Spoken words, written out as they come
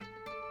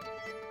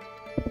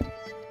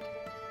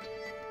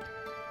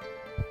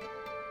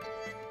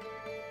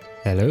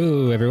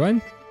Hello, everyone,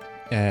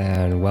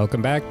 and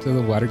welcome back to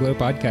the Waterglow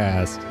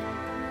Podcast.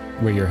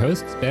 We're your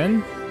hosts,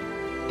 Ben.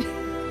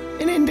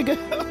 And Indigo.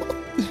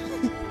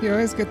 You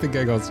always get the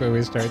giggles when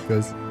we start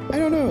this. I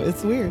don't know.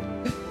 It's weird.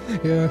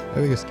 Yeah, I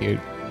think it's cute.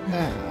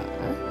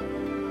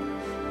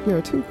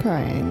 You're too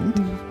kind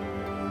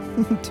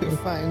to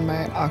find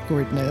my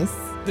awkwardness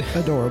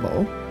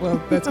adorable.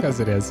 Well, that's because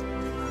it is.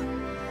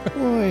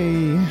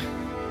 Boy.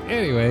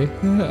 Anyway,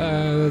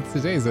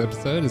 today's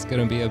episode is going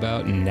to be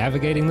about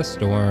navigating the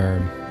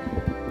storm.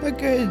 A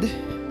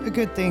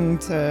good thing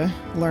to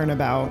learn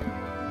about.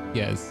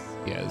 Yes.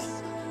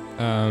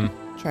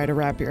 Try to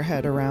wrap your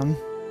head around.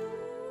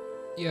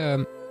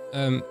 Yeah,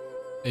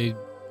 I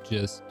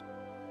just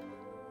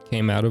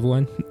came out of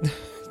one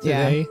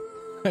today.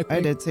 Yeah, I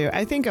did too.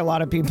 I think a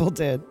lot of people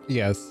did.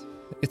 Yes.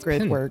 It's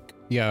great work.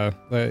 Yeah,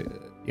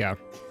 yeah.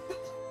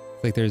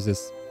 It's like there's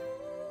this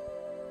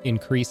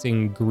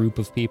increasing group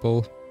of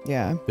people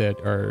that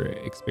are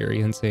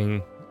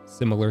experiencing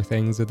similar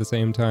things at the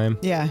same time.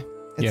 Yeah,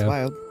 it's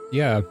wild.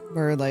 Yeah.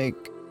 We're like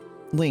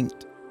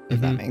linked, if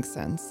that makes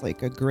sense.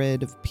 Like a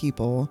grid of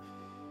people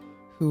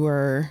who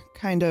are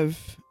kind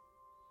of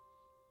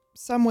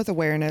some with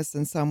awareness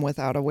and some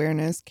without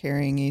awareness,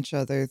 carrying each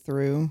other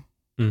through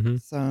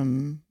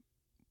some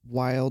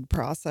wild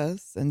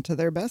process into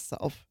their best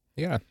self.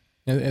 Yeah.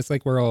 It's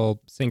like we're all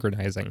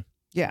synchronizing.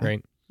 Yeah.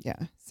 Right? Yeah.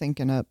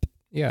 Syncing up.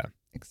 Yeah.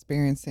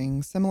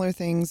 Experiencing similar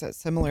things at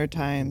similar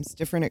times,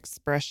 different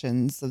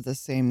expressions of the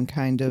same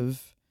kind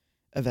of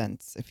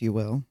events, if you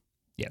will.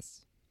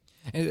 Yes.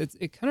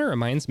 It kind of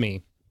reminds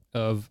me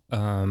of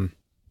some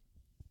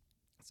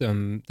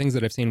things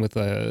that I've seen with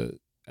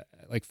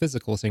like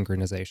physical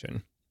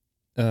synchronization.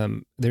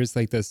 There's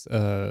like this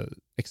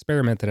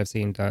experiment that I've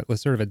seen,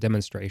 sort of a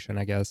demonstration,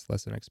 I guess,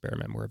 less an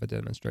experiment, more of a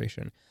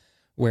demonstration,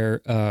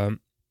 where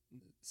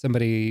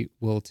somebody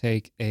will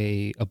take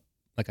a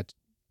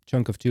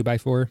chunk of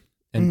 2x4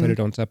 and put it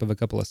on top of a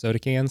couple of soda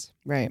cans.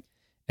 Right.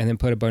 And then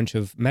put a bunch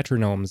of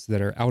metronomes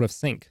that are out of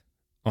sync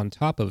on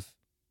top of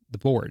the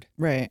board.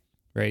 Right.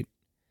 Right.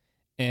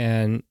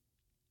 And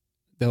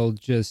they'll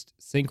just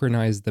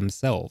synchronize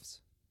themselves.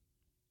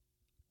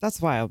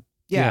 That's wild.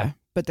 Yeah.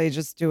 But they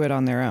just do it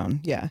on their own.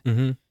 Yeah.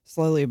 Mm-hmm.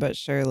 Slowly but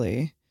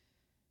surely,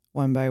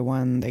 one by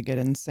one, they get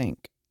in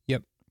sync.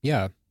 Yep.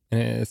 Yeah. And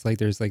it's like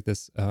there's like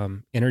this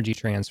energy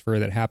transfer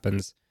that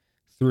happens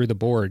through the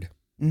board.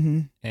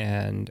 Mm-hmm.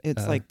 And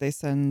it's like they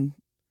send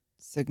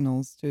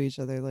signals to each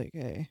other like,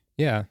 hey.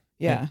 Yeah.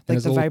 Yeah. And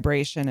like the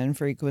vibration and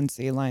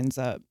frequency lines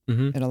up.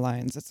 Mm-hmm. It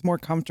aligns. It's more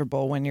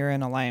comfortable when you're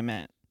in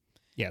alignment.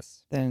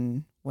 Yes.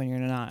 Than when you're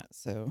not.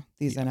 So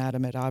these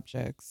inanimate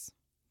objects.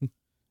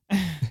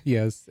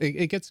 Yes.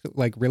 It gets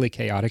like really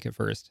chaotic at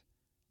first.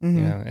 Mm-hmm.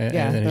 You know,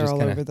 and they're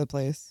all over the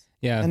place.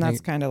 Yeah. And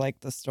that's kind of like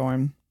the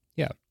storm.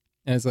 Yeah.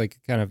 And it's like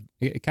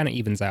it kind of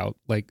evens out.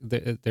 Like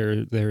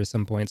there are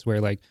some points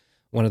where like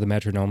one of the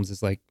metronomes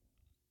is like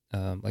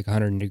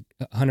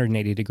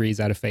 180 degrees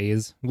out of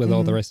phase with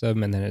all the rest of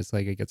them. And then it's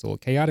like it gets a little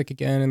chaotic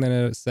again. And then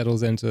it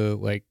settles into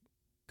like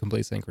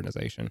complete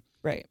synchronization.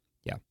 Right.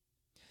 Yeah.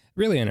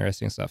 Really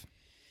interesting stuff.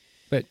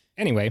 But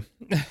anyway,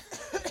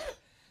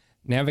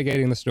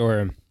 navigating the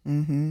storm.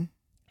 Mm-hmm.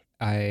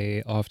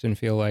 I often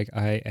feel like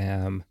I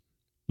am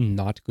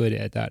not good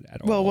at that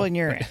at all. Well, when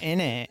you're in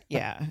it,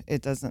 yeah,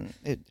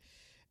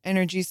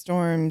 energy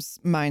storms,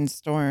 mind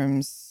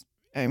storms.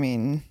 I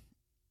mean,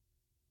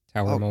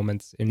 tower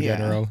moments in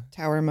general.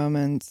 Tower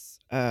moments.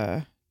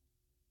 Time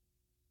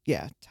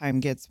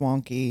gets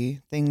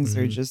wonky. Things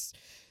are just,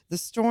 the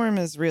storm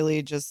is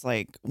really just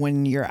like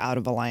when you're out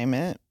of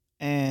alignment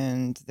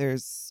and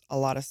there's a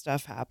lot of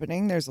stuff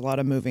happening. There's a lot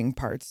of moving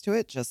parts to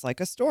it, just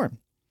like a storm.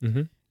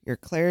 Mm-hmm. Your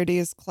clarity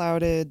is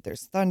clouded.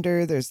 There's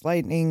thunder, there's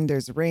lightning,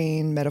 there's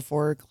rain,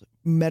 metaphor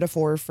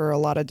for a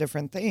lot of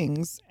different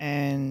things.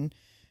 And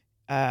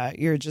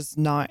you're just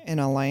not in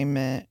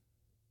alignment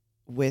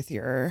with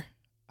your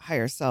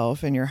higher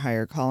self and your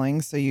higher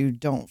calling. So you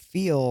don't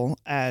feel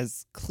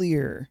as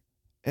clear,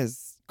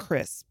 as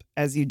crisp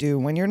as you do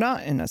when you're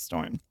not in a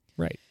storm.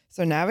 Right.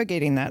 So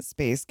navigating that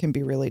space can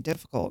be really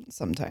difficult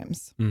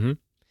sometimes. Mm-hmm.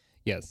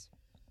 Yes.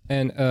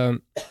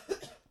 And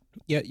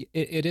yeah,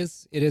 it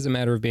is a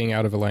matter of being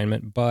out of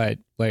alignment, but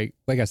like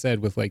I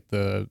said, with like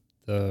the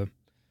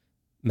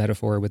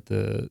metaphor with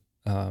the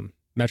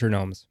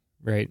metronomes,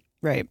 right?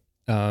 Right.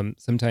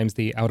 Sometimes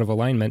the out of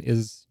alignment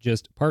is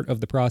just part of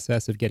the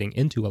process of getting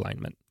into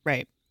alignment.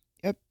 Right.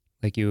 Yep.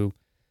 Like you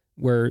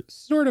were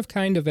sort of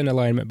kind of in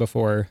alignment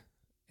before,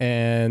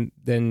 and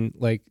then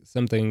like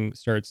something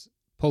starts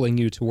pulling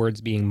you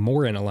towards being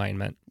more in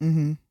alignment.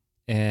 Mm-hmm.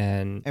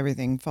 And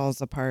everything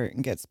falls apart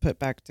and gets put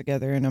back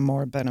together in a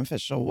more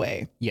beneficial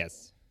way.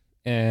 Yes.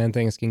 And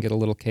things can get a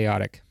little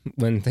chaotic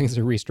when things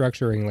are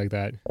restructuring like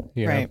that.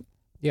 Right.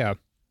 Yeah.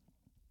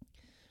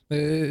 But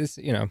it's,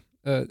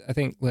 I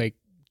think like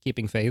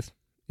keeping faith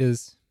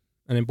is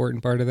an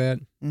important part of that.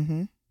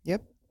 Mm-hmm.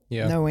 Yep.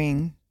 Yeah.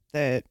 Knowing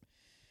that,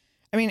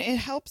 I mean, it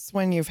helps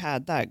when you've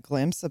had that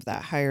glimpse of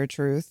that higher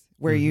truth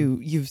where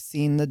you've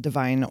seen the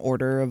divine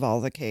order of all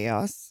the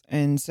chaos.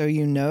 And so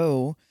you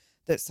know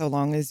that so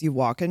long as you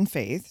walk in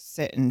faith,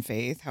 sit in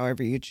faith,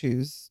 however you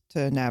choose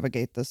to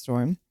navigate the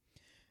storm,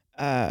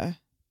 uh,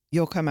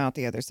 you'll come out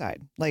the other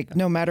side. Like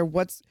no matter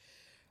what's,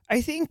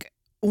 I think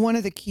one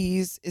of the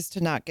keys is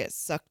to not get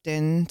sucked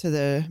into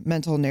the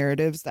mental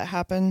narratives that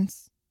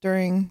happens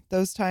during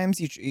those times.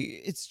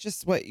 It's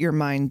just what your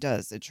mind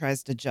does. It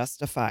tries to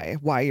justify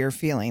why you're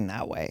feeling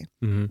that way.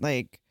 Mm-hmm.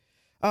 Like,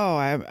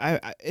 oh,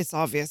 it's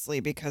obviously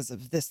because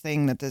of this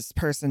thing that this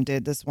person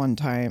did this one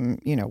time,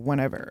 you know,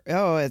 whenever.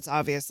 Oh, it's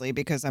obviously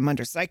because I'm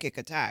under psychic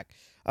attack.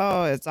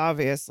 Oh, it's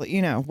obviously,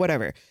 you know,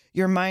 whatever.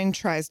 Your mind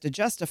tries to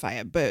justify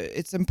it, but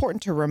it's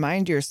important to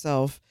remind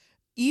yourself,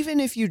 even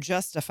if you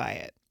justify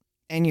it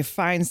and you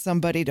find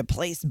somebody to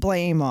place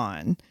blame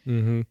on,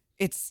 Mm-hmm.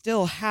 it's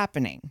still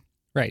happening.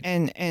 Right.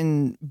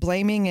 And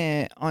blaming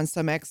it on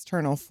some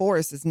external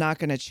force is not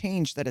going to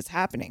change that it's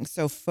happening.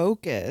 So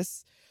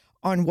focus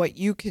on what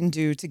you can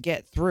do to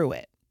get through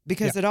it,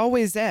 because it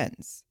always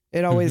ends.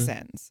 It always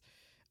ends.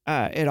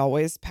 It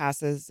always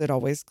passes. It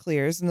always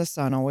clears, and the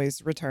sun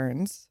always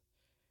returns,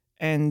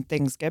 and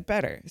things get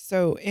better.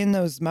 So in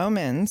those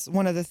moments,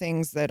 one of the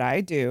things that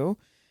I do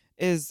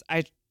is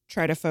I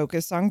try to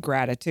focus on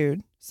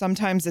gratitude.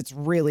 Sometimes it's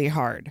really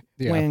hard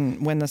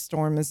when the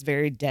storm is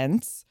very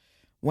dense,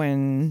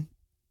 when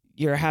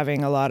you're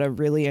having a lot of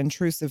really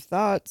intrusive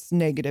thoughts,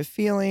 negative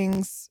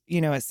feelings, you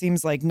know, it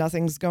seems like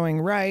nothing's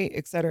going right,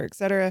 et cetera, et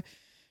cetera.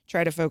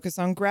 Try to focus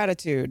on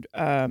gratitude.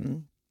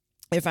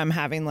 If I'm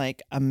having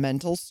like a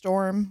mental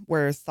storm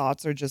where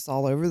thoughts are just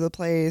all over the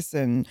place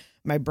and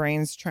my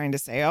brain's trying to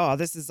say, oh,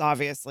 this is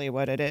obviously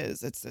what it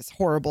is. It's this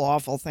horrible,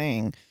 awful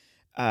thing.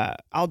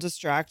 I'll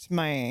distract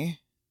my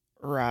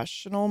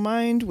rational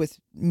mind with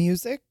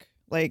music.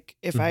 Like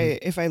if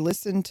I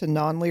listen to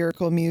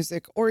non-lyrical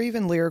music or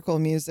even lyrical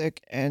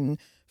music and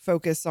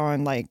focus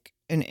on like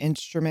an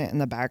instrument in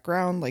the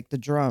background, like the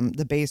drum,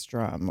 the bass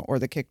drum or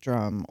the kick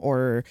drum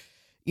or,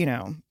 you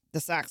know, the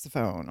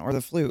saxophone or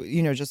the flute,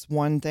 you know, just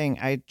one thing,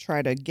 I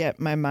try to get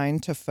my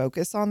mind to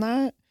focus on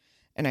that.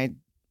 And I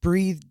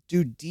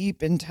do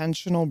deep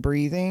intentional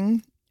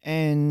breathing,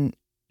 and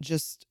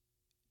just,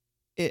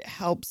 it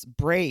helps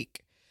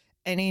break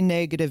any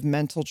negative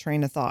mental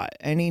train of thought,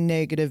 any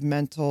negative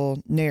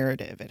mental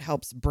narrative. It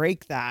helps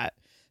break that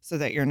so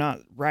that you're not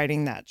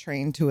riding that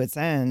train to its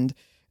end,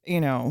 you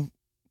know,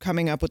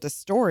 coming up with a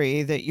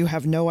story that you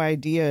have no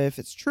idea if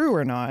it's true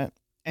or not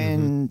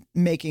and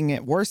making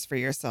it worse for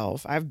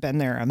yourself. I've been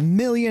there a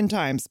million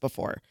times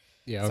before.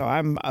 Yeah. So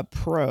I'm a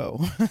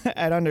pro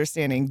at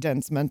understanding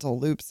dense mental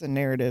loops and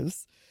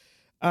narratives.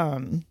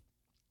 But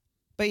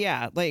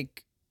yeah,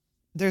 like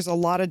there's a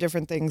lot of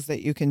different things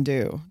that you can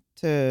do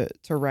to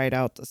ride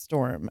out the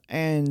storm.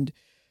 And,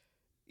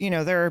 you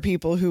know, there are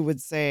people who would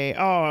say,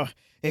 oh,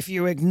 if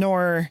you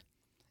ignore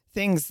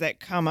things that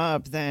come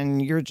up, then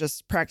you're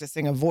just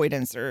practicing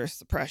avoidance or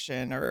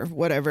suppression or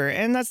whatever.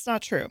 And that's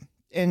not true.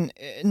 And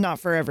not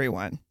for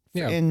everyone.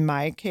 Yeah. In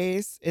my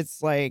case,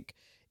 it's like,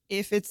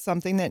 if it's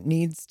something that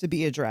needs to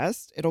be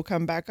addressed, it'll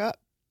come back up,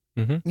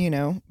 you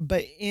know,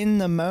 but in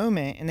the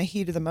moment, in the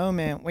heat of the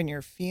moment, when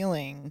you're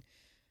feeling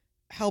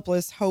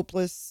helpless,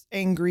 hopeless,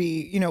 angry,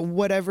 you know,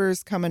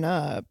 whatever's coming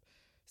up,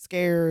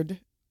 scared,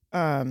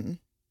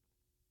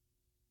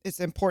 it's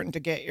important to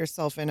get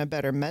yourself in a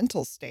better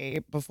mental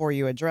state before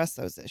you address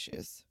those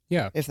issues.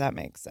 Yeah. If that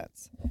makes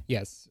sense.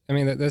 Yes. I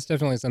mean, that's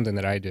definitely something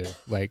that I do.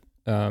 Like,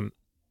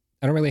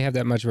 I don't really have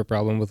that much of a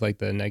problem with like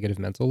the negative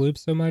mental loops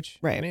so much.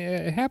 Right. I mean,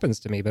 it happens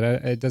to me, but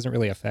it doesn't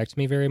really affect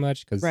me very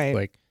much because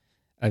like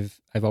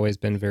I've always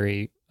been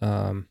very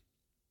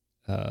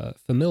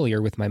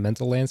familiar with my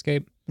mental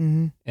landscape,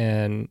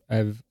 and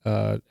I've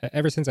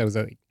ever since I was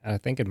I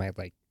think in my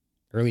like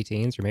early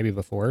teens or maybe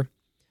before,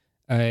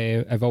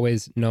 I've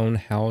always known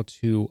how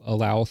to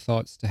allow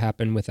thoughts to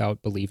happen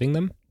without believing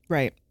them.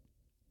 Right.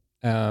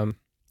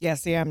 Yeah.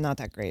 See, I'm not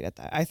that great at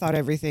that. I thought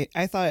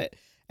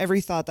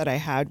every thought that I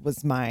had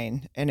was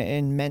mine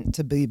and meant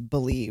to be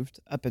believed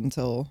up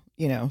until,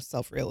 you know,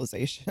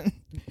 self-realization.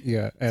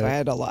 Yeah. So I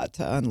had a lot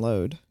to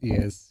unload.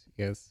 Yes.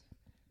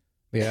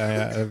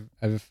 Yeah.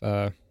 I've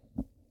I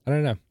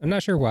don't know. I'm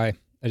not sure why.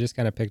 I just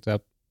kind of picked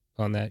up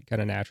on that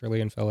kind of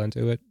naturally and fell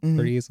into it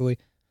pretty easily.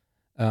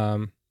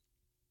 But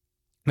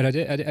I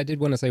did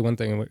want to say one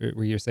thing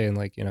where you're saying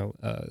like, you know,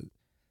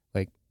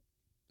 like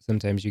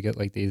sometimes you get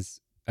like these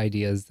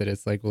ideas that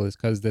it's like, well, it's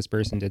because this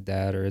person did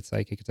that, or it's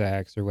psychic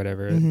attacks or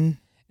whatever.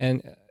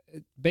 And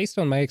based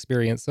on my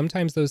experience,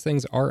 sometimes those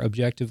things are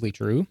objectively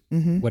true,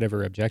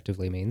 whatever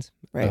objectively means,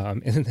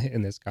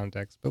 in this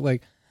context. But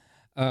like,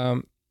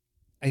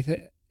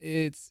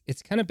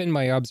 it's kind of been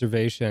my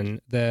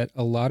observation that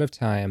a lot of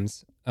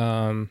times,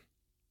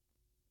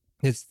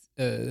 it's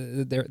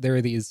there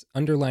are these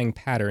underlying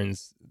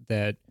patterns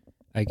that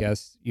I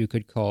guess you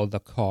could call the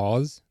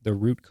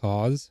root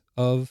cause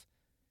of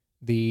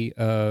the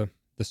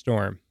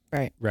storm.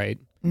 Right.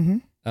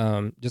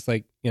 Just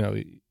like, you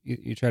know,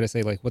 you try to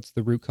say like, what's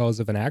the root cause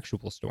of an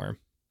actual storm?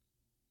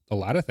 A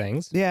lot of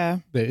things. Yeah.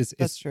 But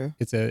that's true.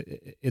 It's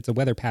a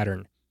weather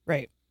pattern.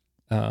 Right.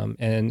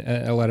 And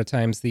a lot of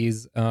times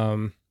these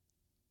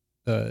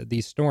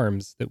these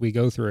storms that we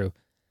go through,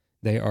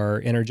 they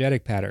are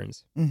energetic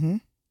patterns. Mm-hmm.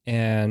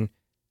 And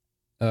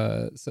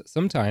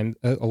sometimes,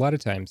 a lot of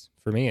times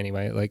for me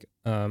anyway, like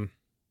I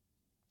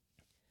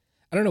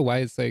don't know why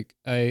it's like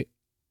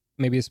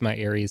maybe it's my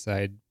Aries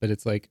side, but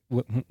it's like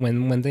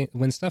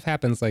when stuff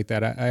happens like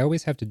that, I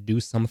always have to do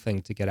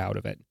something to get out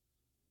of it.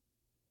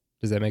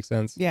 Does that make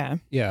sense? Yeah.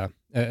 Yeah.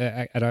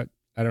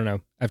 I don't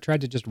know. I've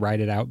tried to just ride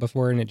it out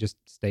before, and it just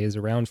stays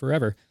around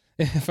forever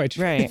if I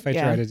try, Right. if I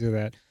Yeah. try to do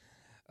that.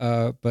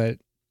 But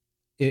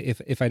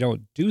if I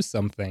don't do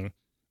something,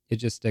 it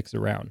just sticks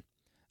around.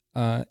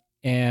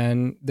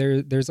 And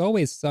there's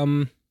always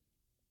some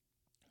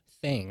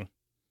thing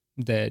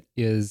that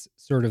is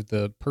sort of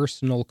the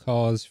personal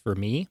cause for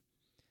me.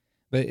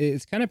 But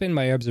it's kind of been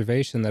my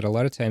observation that a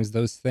lot of times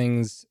those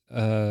things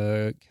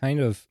kind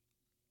of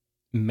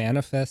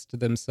manifest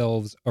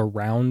themselves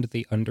around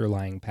the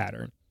underlying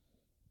pattern.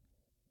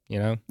 You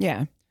know?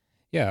 Yeah.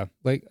 Yeah.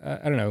 Like,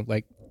 I don't know,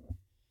 like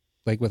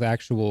with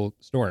actual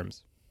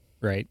storms,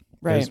 right?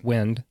 Right. There's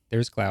wind,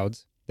 there's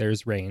clouds,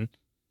 there's rain.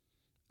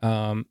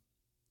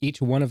 Each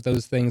one of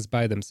those things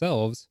by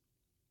themselves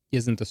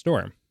isn't a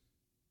storm,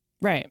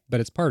 Right.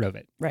 but it's part of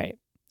it. Right.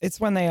 It's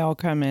when they all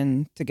come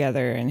in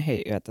together and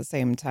hit you at the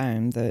same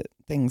time that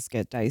things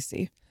get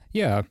dicey.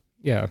 Yeah.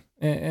 Yeah.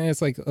 And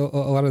it's like a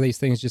lot of these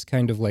things just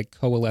kind of like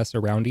coalesce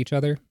around each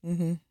other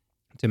Mm-hmm.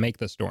 to make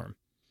the storm.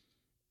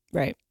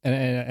 Right.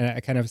 And I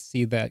kind of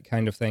see that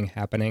kind of thing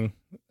happening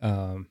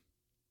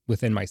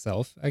within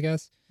myself, I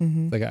guess.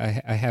 Mm-hmm. Like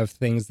I have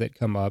things that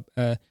come up,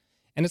 and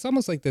it's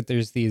almost like that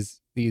there's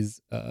these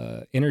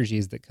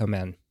energies that come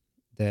in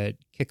that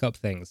kick up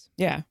things.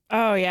 Yeah.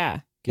 Oh, yeah.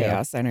 Yeah.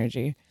 Chaos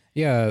energy.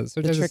 Yeah, The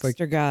sometimes it's like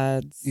trickster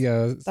gods.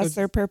 yeah, That's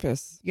their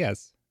purpose.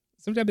 yes.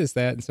 Sometimes it's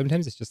that, and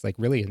sometimes it's just like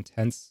really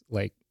intense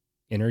like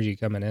energy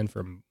coming in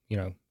from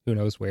who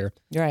knows where,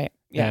 Right.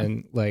 Yeah.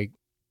 and like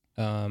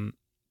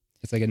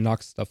it's like it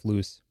knocks stuff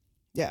loose,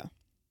 Yeah.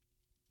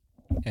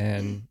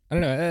 and I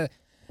don't know.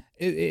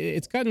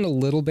 It's gotten a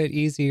little bit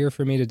easier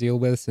for me to deal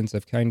with since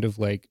I've kind of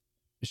like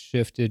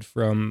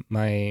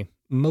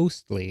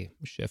mostly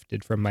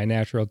shifted from my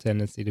natural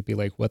tendency to be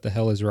like, what the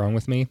hell is wrong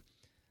with me?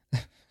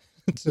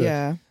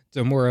 Yeah.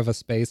 To more of a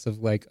space of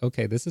like,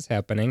 okay, this is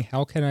happening.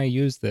 How can I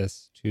use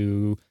this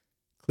to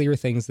clear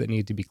things that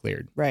need to be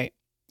cleared? Right.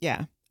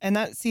 Yeah. And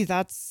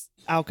that's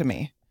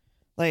alchemy.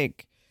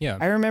 Like, Yeah.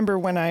 I remember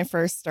when I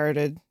first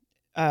started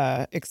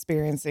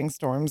experiencing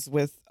storms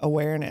with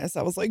awareness,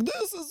 I was like,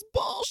 this is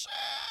bullshit.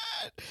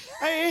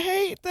 I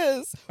hate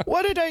this.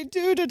 What did I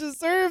do to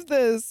deserve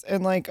this?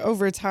 And like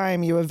over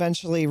time, you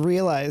eventually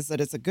realize that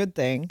it's a good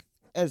thing,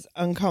 as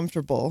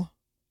uncomfortable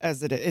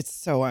as it is. It's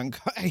so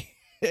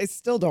I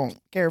still don't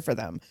care for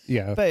them.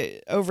 Yeah.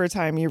 But over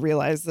time, you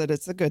realize that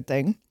it's a good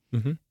thing.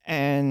 Mm-hmm.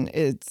 And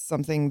it's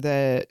something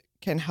that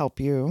can help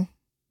you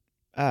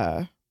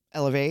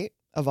elevate,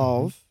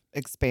 evolve,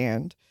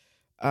 expand,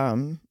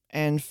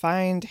 and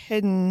find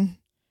hidden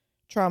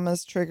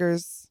traumas,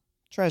 triggers,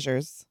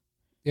 treasures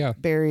Yeah.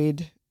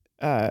 buried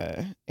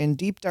in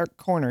deep, dark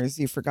corners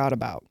you forgot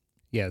about.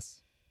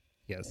 Yes.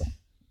 Yes.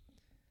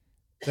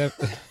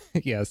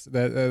 Yes.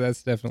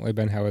 That's definitely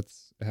been how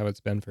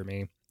it's been for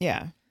me.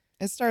 Yeah.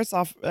 It starts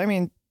off, I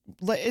mean,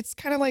 it's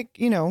kind of like,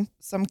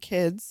 some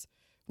kids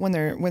when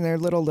they're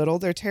little,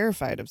 they're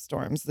terrified of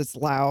storms. It's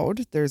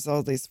loud. There's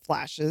all these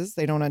flashes.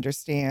 They don't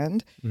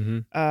understand.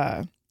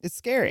 Mm-hmm. It's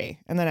scary.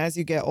 And then as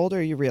you get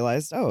older, you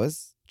realize, oh,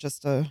 it's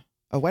just a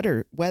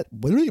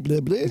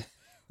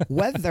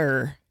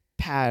weather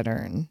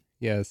pattern,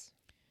 Yes.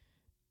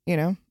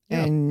 Yeah.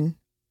 And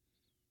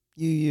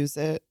you use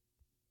it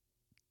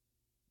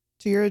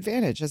to your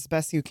advantage as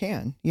best you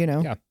can,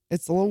 Yeah.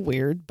 It's a little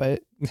weird,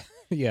 but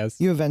Yes.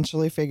 you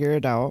eventually figure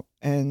it out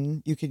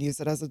and you can use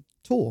it as a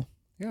tool.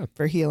 Yeah.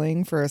 For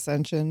healing, for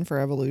ascension, for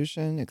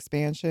evolution,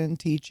 expansion,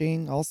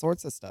 teaching, all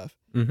sorts of stuff.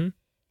 Mm-hmm.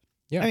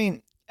 Yeah. I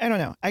mean, I don't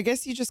know. I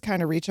guess you just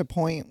kind of reach a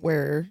point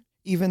where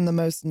even the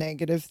most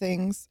negative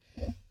things,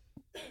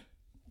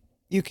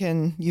 you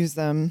can use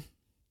them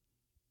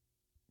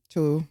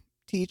to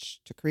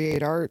teach, to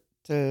create art,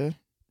 to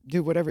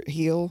do whatever,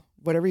 heal,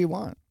 whatever you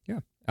want. Yeah.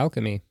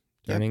 Alchemy.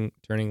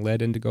 Turning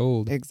lead into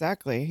gold.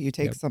 Exactly. You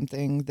take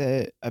something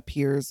that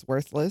appears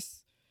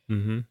worthless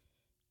Mm-hmm.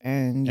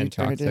 and you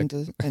turn toxic. it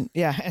into,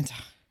 and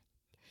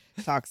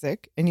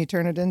toxic, and you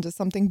turn it into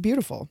something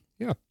beautiful.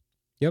 Yeah.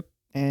 Yep.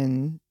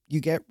 And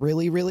you get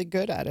really, really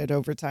good at it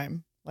over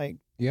time. Like,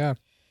 Yeah.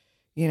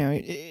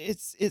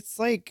 it's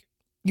like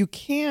you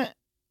can't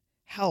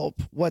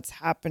help what's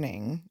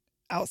happening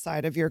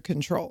outside of your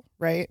control,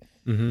 right?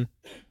 Mm-hmm.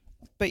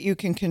 But you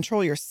can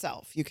control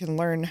yourself. You can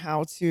learn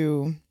how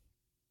to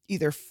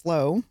either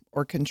flow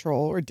or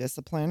control or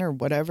discipline or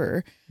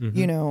whatever,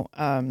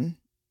 Mm-hmm.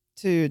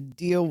 To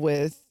deal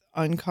with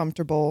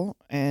uncomfortable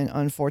and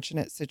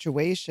unfortunate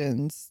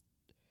situations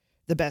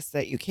the best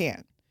that you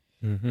can.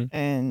 Mm-hmm.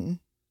 And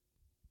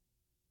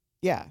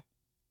yeah,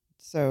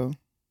 so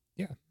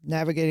Yeah.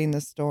 navigating the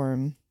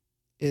storm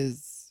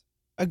is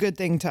a good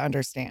thing to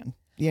understand,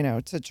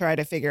 to try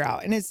to figure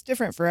out. And it's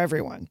different for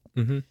everyone.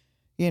 Mm-hmm.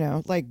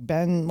 Like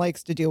Ben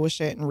likes to deal with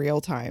shit in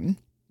real time,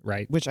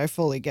 Right. which I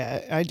fully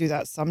get. I do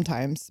that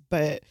sometimes,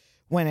 but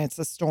when it's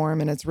a storm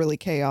and it's really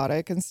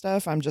chaotic and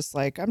stuff, I'm just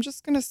like, I'm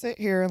just going to sit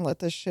here and let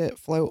this shit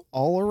float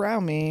all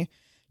around me,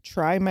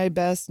 try my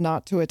best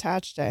not to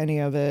attach to any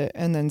of it,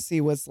 and then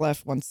see what's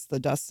left once the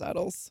dust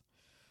settles.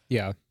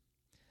 Yeah.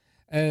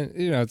 And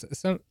it's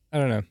some, I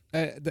don't know.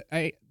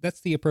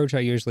 That's the approach I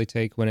usually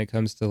take when it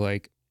comes to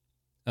like,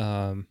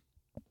 um,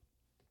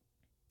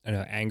 I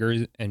don't know,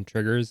 anger and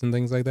triggers and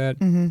things like that.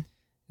 Mm-hmm.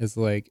 Is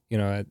like,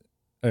 I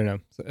don't know.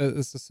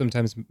 It's just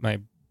sometimes my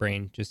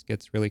brain just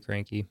gets really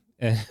cranky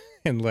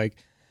and like,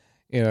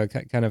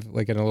 kind of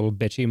like in a little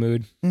bitchy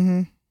mood.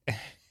 Mm-hmm.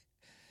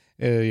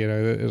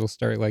 It'll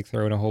start like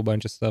throwing a whole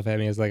bunch of stuff at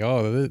me. It's like,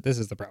 oh, this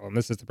is the problem.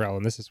 This is the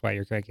problem. This is why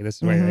you're cranky. This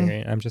is why you're Mm-hmm.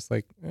 angry. I'm just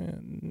like,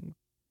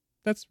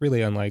 that's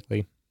really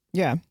unlikely.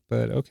 Yeah.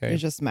 But okay. You're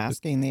just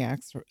masking the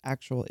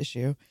actual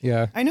issue.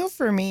 Yeah. I know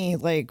for me,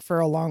 like for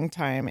a long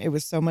time, it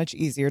was so much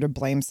easier to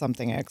blame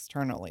something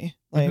externally.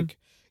 Mm-hmm. Like,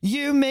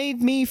 you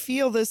made me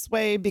feel this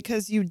way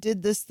because you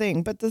did this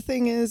thing. But the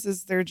thing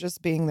is they're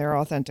just being their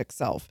authentic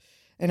self.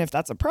 And if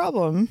that's a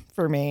problem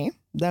for me,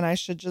 then I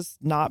should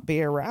just not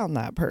be around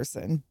that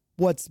person.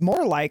 What's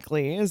more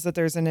likely is that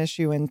there's an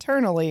issue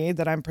internally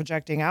that I'm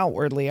projecting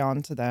outwardly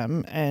onto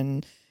them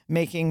and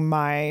making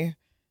my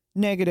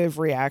negative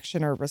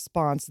reaction or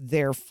response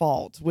their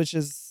fault, which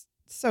is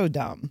so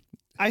dumb.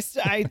 I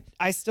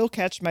still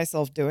catch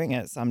myself doing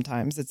it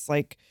sometimes. It's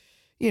like,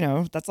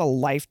 that's a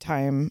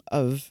lifetime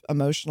of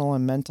emotional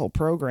and mental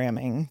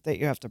programming that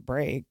you have to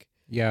break.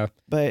 Yeah.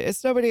 But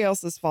it's nobody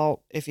else's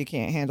fault if you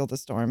can't handle the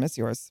storm. It's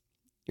yours,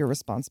 your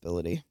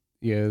responsibility.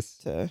 Yes.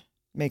 To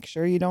make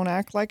sure you don't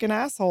act like an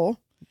asshole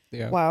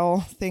while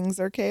things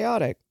are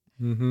chaotic.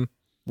 Mm-hmm.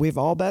 We've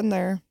all been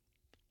there.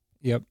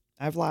 Yep.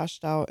 I've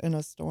lashed out in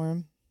a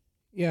storm.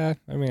 Yeah,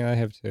 I mean, I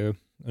have too,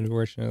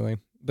 unfortunately.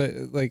 But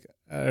like,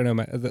 I don't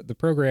know, the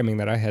programming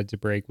that I had to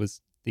break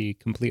was the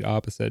complete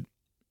opposite.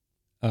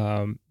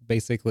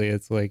 Basically,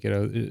 it's like,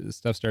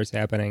 stuff starts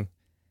happening,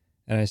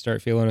 and I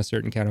start feeling a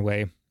certain kind of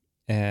way,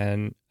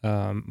 and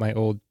my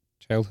old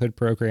childhood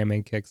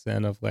programming kicks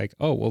in of like,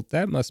 oh, well,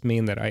 that must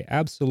mean that I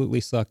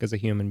absolutely suck as a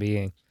human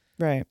being.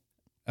 Right.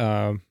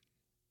 So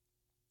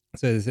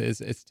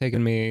it's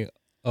taken me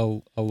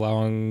a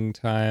long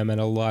time and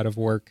a lot of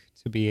work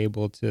to be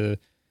able to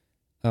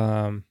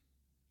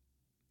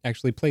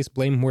actually place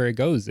blame where it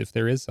goes if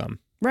there is some.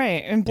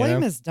 Right. And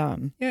blame is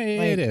dumb. Yeah,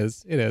 it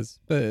is. It is.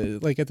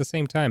 But like at the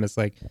same time, it's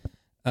like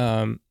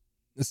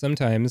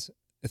sometimes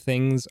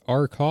things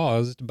are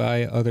caused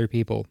by other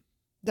people.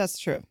 That's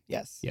true.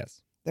 Yes.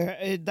 Yes.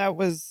 That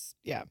was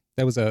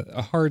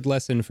a hard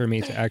lesson for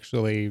me to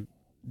actually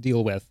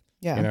deal with.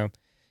 Yeah.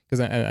 Because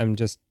I'm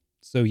just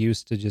so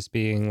used to just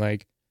being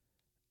like,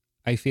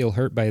 I feel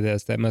hurt by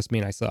this. That must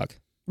mean I suck.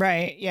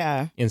 Right.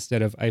 Yeah.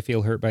 Instead of I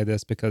feel hurt by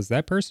this because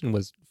that person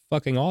was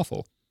fucking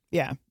awful.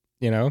 Yeah.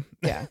 Yeah.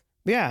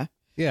 Yeah.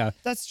 Yeah.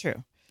 That's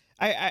true.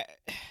 I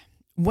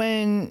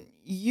when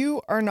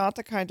you are not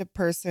the kind of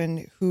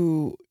person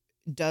who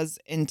does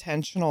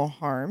intentional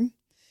harm,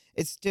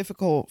 it's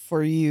difficult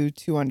for you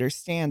to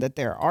understand that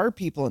there are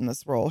people in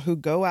this world who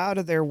go out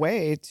of their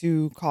way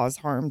to cause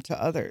harm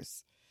to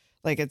others.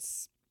 Like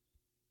it's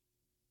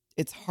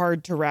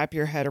hard to wrap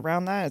your head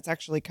around that. It's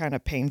actually kind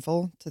of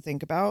painful to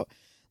think about.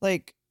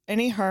 Like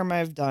any harm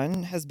I've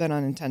done has been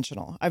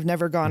unintentional. I've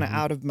never gone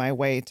out of my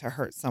way to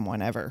hurt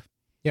someone ever.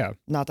 Yeah.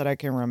 Not that I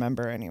can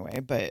remember anyway,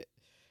 but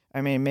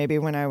I mean, maybe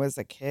when I was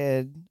a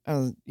kid,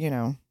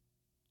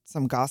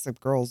 some Gossip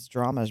Girls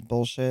drama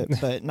bullshit,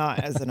 but not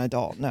as an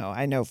adult. No,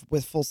 I know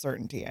with full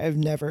certainty I've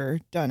never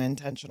done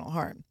intentional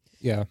harm.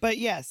 Yeah. But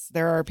yes,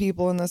 there are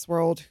people in this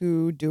world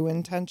who do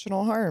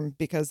intentional harm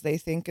because they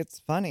think it's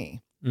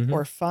funny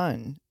or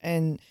fun.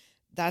 And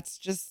that's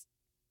just,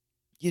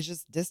 you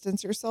just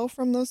distance yourself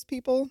from those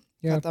people,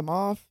 cut them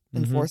off,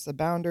 enforce a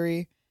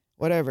boundary,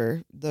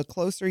 whatever. The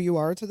closer you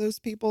are to those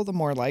people, the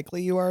more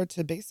likely you are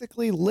to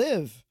basically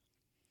live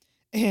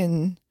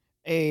in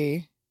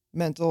a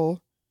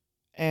mental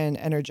and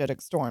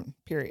energetic storm,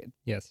 period.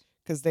 Yes.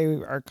 Because they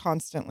are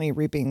constantly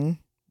reaping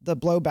the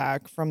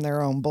blowback from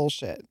their own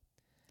bullshit.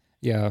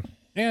 Yeah.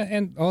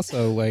 And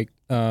also like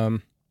a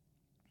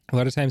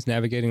lot of times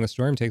navigating the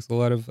storm takes a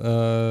lot of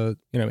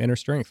inner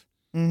strength.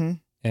 Mm-hmm.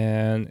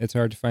 And it's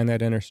hard to find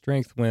that inner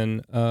strength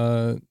when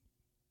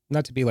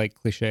not to be like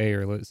cliche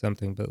or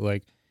something, but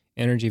like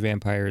energy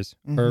vampires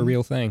are a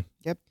real thing.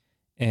 Yep.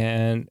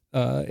 And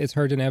it's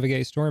hard to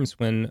navigate storms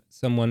when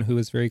someone who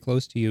is very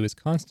close to you is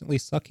constantly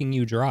sucking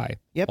you dry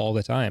all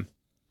the time.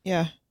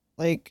 Yeah.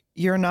 Like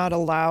you're not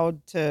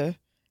allowed to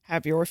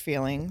have your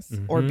feelings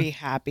or be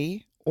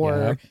happy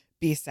or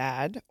be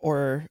sad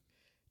or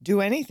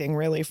do anything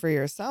really for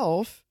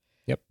yourself.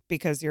 Yep.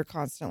 Because you're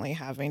constantly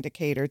having to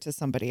cater to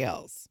somebody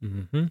else.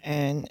 Mm-hmm.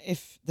 And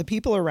if the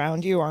people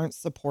around you aren't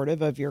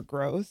supportive of your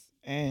growth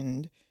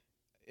and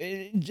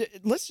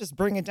let's just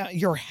bring it down,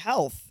 your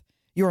health,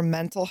 your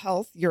mental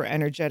health, your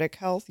energetic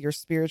health, your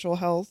spiritual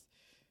health,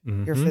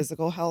 your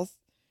physical health,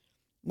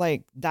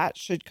 like that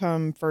should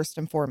come first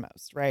and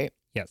foremost, right?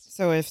 Yes.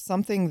 So if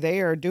something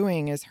they are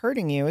doing is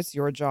hurting you, it's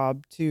your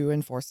job to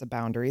enforce a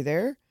boundary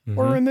there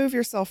or Mm-hmm. remove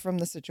yourself from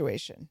the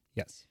situation,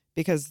 Yes.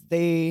 because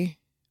they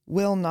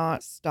will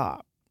not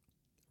stop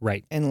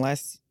Right.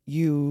 unless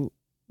you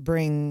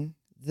bring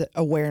the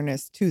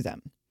awareness to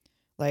them.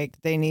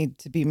 Like, they need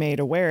to be made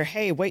aware,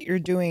 hey, what you're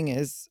doing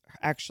is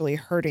actually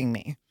hurting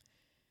me.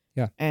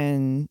 Yeah.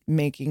 And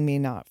making me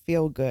not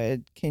feel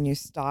good. Can you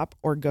stop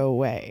or go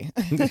away?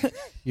 Yes.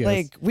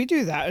 Like, we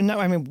do that. No,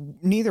 I mean,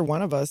 neither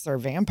one of us are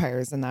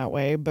vampires in that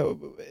way, but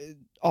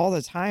all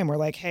the time we're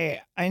like,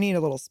 hey, I need a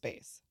little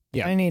space.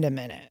 Yeah. I need a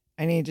minute.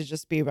 I need to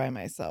just be by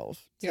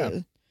myself to Yeah.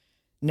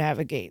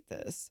 navigate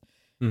this,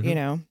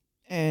 Mm-hmm.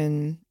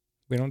 and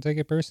We don't take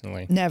it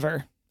personally.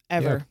 never,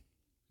 ever. Yeah.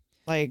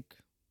 Like,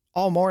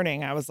 all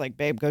morning I was like,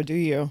 babe, go do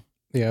you.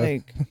 Yeah.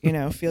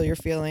 Like, feel your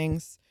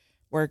feelings,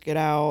 work it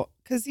out.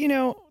 Cause,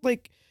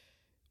 like,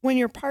 when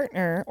your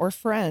partner or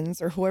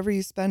friends or whoever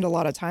you spend a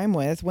lot of time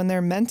with, when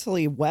they're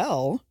mentally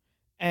well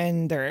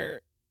and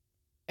they're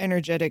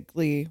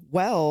energetically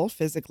well,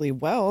 physically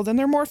well, then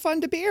they're more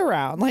fun to be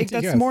around. Like,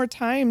 that's Yes. more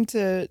time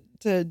to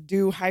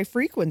do high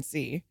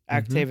frequency Mm-hmm.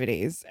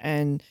 activities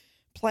and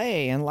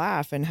play and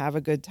laugh and have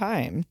a good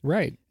time.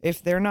 Right.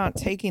 If they're not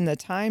taking the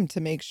time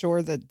to make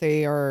sure that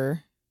they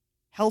are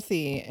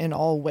healthy in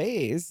all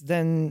ways,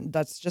 then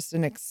that's just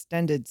an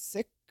extended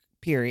sick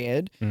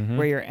period Mm-hmm.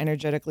 where you're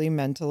energetically,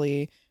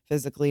 mentally,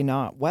 physically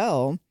not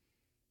well,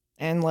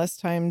 and less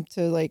time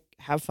to like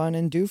have fun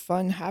and do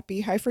fun,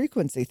 happy, high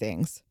frequency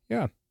things.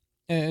 Yeah.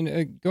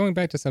 And going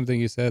back to something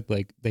you said,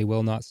 like they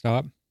will not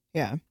stop.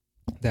 Yeah.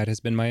 That has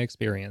been my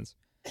experience.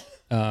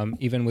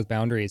 Even with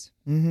boundaries,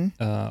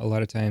 Mm-hmm. a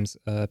lot of times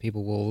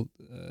people will,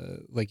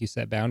 like you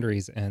set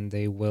boundaries, and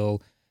they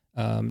will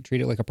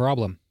treat it like a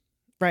problem.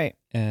 Right.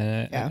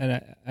 And Yeah.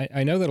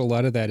 I know that a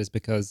lot of that is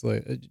because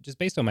just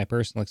based on my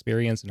personal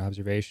experience and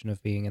observation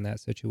of being in that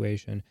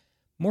situation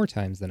more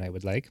times than I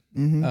would like.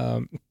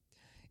 Mm-hmm.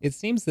 It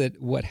seems that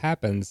what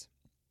happens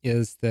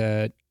is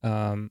that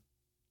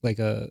like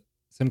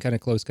some kind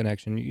of close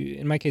connection.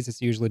 In my case,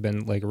 it's usually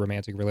been like a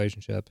romantic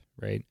relationship,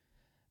 right?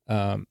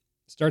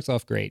 Starts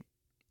off great,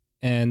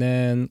 and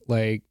then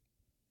like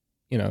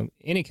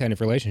any kind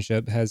of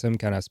relationship has some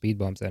kind of speed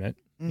bumps in it.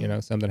 Mm-hmm.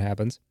 Something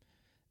happens,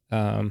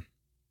 and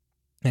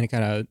it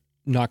kind of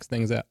knocks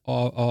things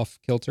off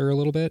kilter a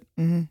little bit.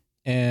 Mm-hmm.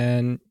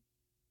 And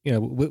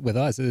with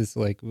us, it's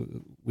like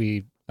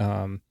we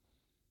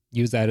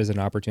use that as an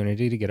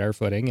opportunity to get our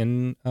footing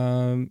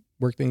and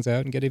work things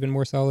out and get even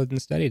more solid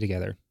and steady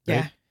together.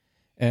 Right?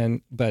 Yeah.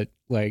 But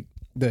like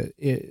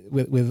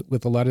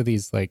with a lot of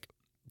these like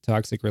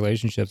toxic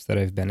relationships that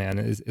I've been in,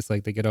 it's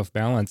like they get off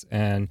balance,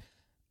 and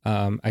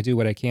I do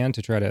what I can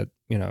to try to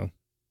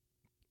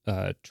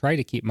try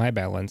to keep my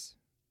balance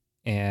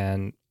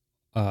and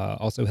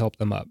also help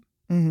them up.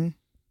 Mm-hmm.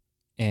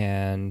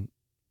 And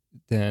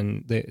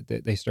then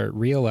they start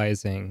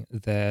realizing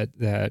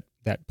that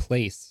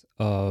place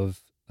of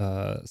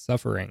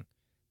suffering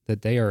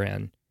that they are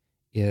in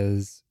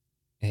is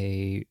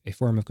a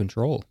form of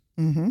control.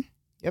 Mm-hmm.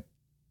 Yep.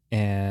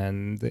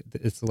 And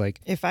it's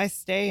like, if I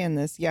stay in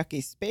this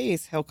yucky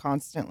space, he'll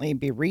constantly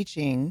be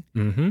reaching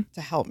mm-hmm.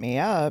 to help me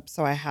up,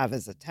 so I have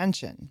his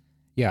attention.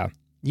 Yeah.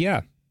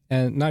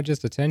 And not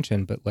just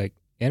attention, but like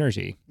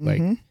energy,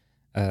 Mm-hmm.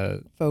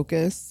 like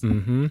Focus.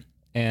 mm-hmm.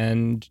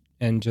 and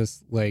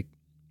just like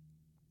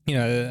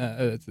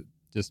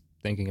just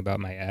thinking about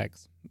my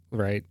ex,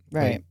 right?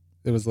 Right.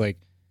 Like,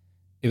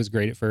 it was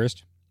great at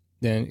first,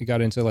 then it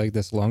got into like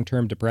this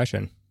long-term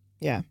depression.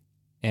 Yeah.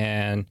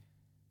 And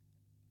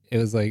it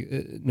was like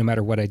no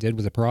matter what I did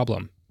was a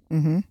problem.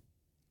 Mm-hmm.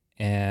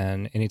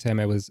 And anytime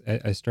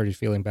I started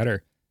feeling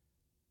better,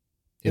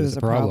 it was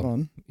a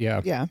problem.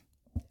 Yeah. Yeah.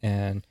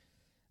 And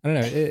I don't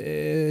know,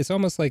 it's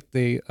almost like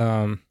they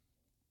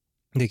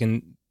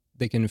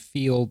can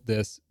feel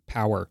this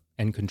power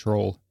and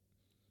control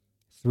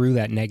through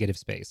that negative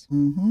space.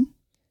 Mm-hmm.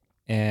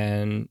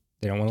 And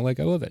they don't want to let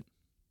go of it.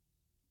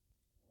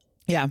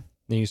 Yeah.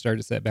 Then you start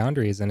to set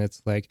boundaries, and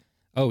it's like,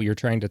 oh, you're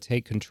trying to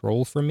take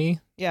control from me?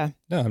 Yeah.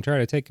 No, I'm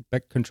trying to take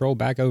control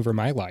back over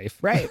my life.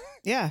 Right.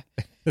 Yeah.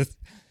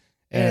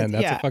 And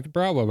that's a fucking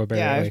problem,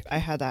 apparently. Yeah, I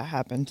had that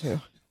happen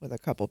too with a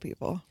couple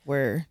people,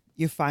 where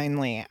you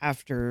finally,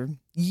 after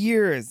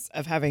years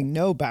of having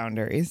no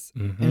boundaries,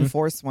 Mm-hmm.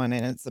 enforce one,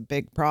 and it's a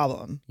big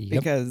problem. Yep.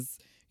 Because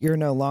you're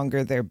no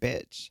longer their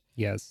bitch,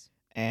 Yes.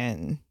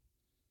 and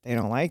they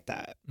don't like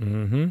that.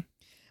 Mm-hmm.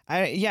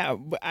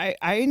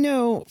 I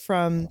know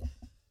from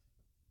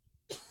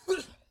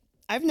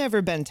I've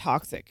never been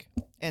toxic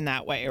in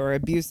that way or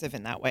abusive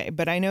in that way,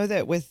 but I know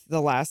that with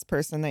the last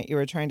person that you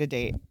were trying to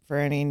date, for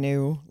any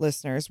new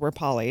listeners, we're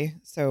poly,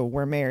 so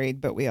we're married,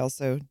 but we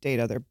also date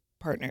other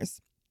partners.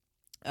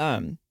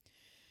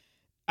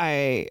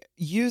 I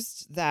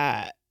used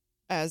that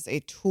as a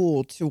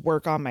tool to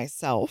work on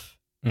myself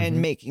and Mhm.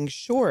 making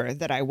sure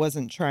that I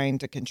wasn't trying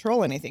to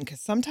control anything,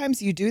 because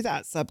sometimes you do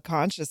that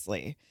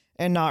subconsciously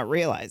and not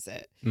realize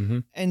it. Mm-hmm.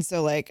 And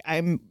so like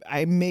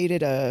I made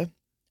it a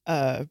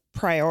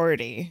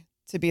priority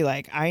to be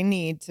like, I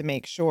need to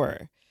make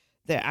sure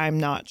that I'm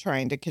not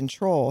trying to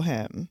control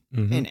him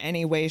in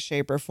any way,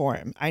 shape, or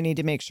form. I need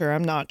to make sure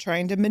I'm not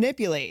trying to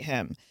manipulate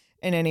him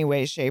in any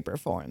way, shape, or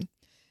form.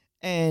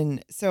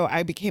 And so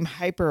I became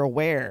hyper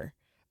aware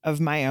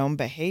of my own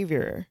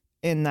behavior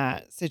in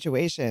that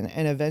situation,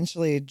 and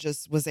eventually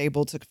just was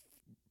able to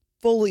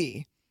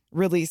fully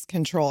release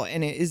control.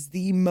 And it is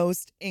the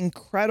most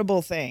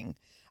incredible thing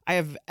I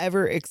have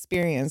ever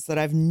experienced that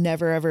I've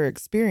never, ever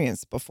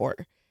experienced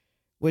before,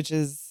 which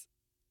is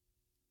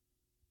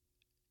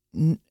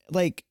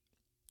like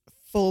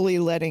fully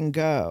letting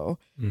go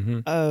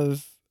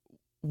of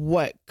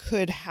what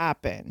could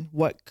happen,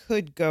 what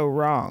could go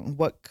wrong,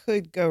 what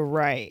could go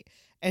right,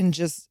 and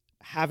just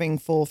having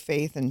full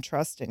faith and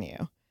trust in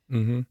you.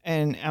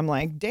 And I'm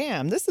like,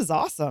 damn, this is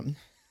awesome.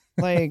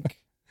 Like,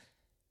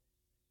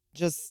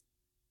 just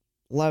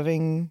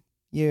loving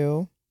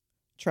you,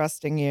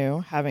 trusting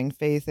you, having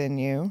faith in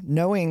you,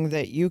 knowing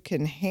that you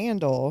can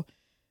handle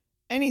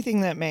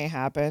anything that may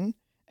happen,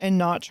 and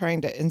not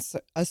trying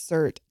to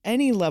assert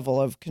any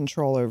level of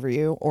control over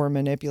you or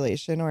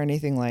manipulation or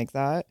anything like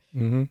that.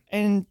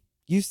 And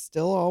you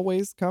still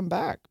always come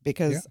back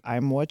because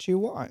I'm what you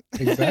want.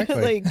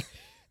 Exactly. Like,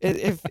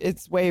 if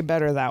it's way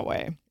better that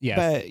way. Yes.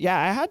 But yeah,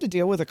 I had to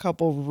deal with a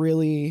couple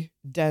really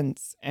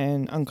dense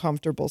and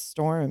uncomfortable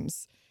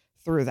storms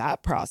through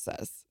that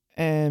process.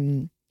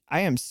 And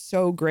I am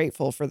so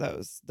grateful for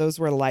those. Those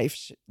were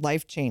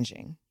life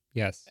changing.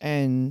 Yes.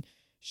 And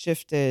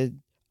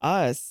shifted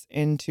us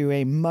into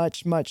a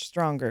much, much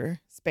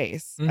stronger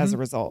space as a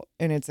result.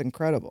 And it's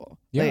incredible.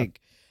 Yeah.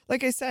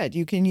 Like I said,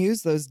 you can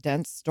use those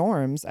dense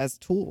storms as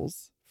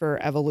tools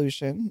for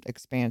evolution,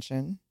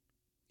 expansion,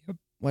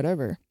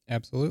 whatever.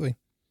 Absolutely.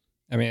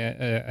 I mean,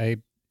 I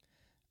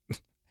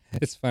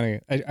it's funny.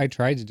 I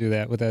tried to do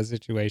that with that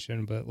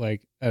situation, but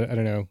like, I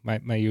don't know,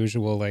 my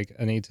usual, like,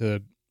 I need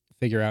to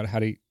figure out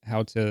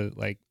how to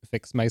like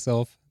fix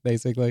myself,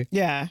 basically.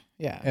 Yeah.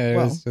 And it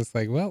was just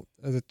like, well,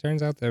 as it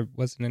turns out, there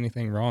wasn't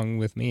anything wrong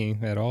with me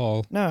at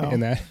all. No.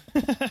 In that.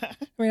 I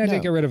mean, I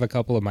did get rid of a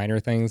couple of minor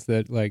things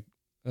that like,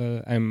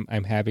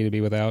 I'm happy to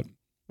be without.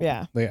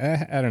 Yeah. Like,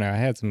 I don't know. I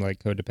had some like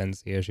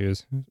codependency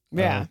issues.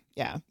 Yeah.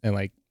 And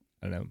like,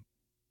 I don't know,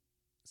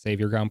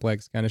 savior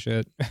complex kind of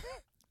shit.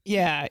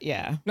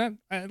 Yeah. Not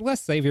less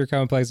savior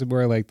complex, but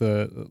more like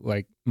the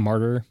like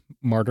martyr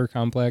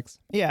complex.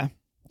 Yeah.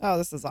 Oh,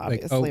 this is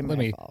obviously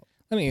my fault.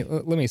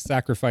 Let me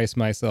sacrifice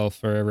myself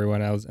for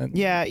everyone else. And,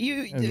 yeah,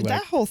 and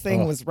that whole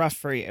thing was rough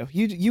for you.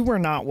 You were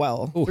not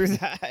well through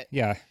that.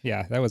 Yeah,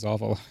 that was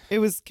awful. It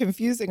was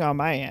confusing on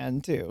my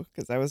end too,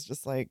 because I was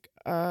just like,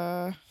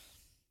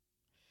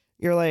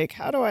 you're like,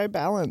 how do I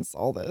balance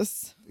all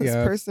this? This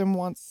person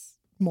wants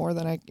more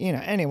than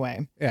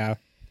anyway. Yeah.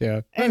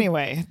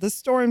 Anyway, the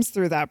storms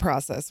through that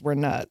process were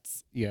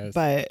nuts. Yes.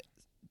 But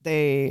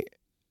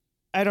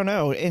I don't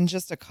know, in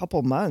just a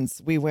couple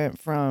months, we went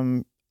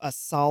from a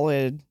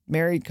solid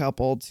married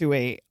couple to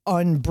a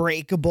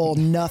unbreakable,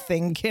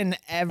 nothing can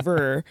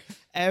ever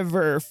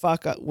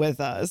fuck up with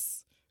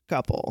us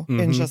couple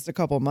in just a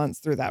couple months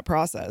through that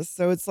process.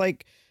 So it's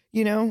like,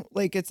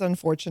 like, it's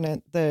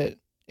unfortunate that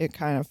it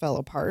kind of fell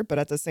apart, but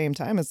at the same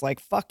time, it's like,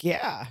 fuck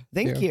yeah,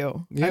 thank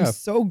you. Yeah. I'm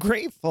so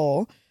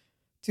grateful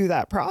to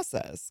that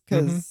process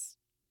because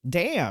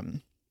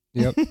damn.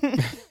 Yep.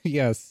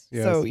 Yes.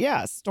 So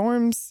yeah,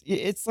 storms,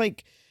 it's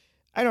like,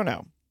 I don't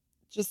know,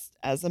 just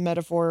as a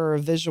metaphor or a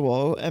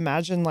visual,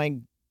 imagine like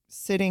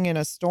sitting in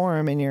a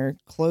storm and your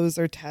clothes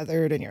are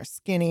tethered and you're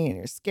skinny and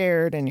you're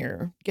scared and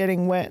you're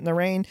getting wet in the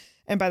rain.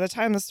 And by the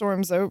time the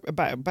storm's over,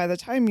 by the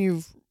time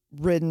you've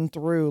ridden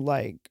through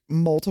like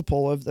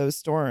multiple of those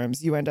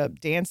storms, you end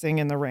up dancing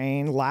in the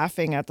rain,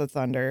 laughing at the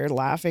thunder,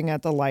 laughing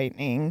at the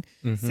lightning,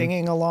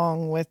 singing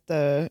along with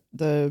the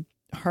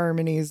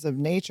harmonies of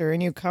nature,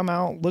 and you come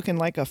out looking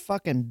like a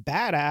fucking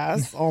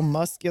badass, all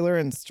muscular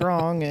and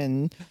strong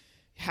and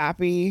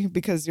happy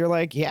because you're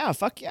like, yeah,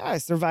 fuck yeah, I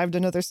survived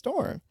another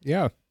storm.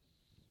 Yeah.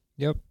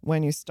 Yep.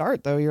 When you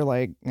start though, you're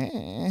like,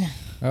 eh.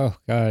 Oh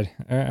God.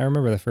 I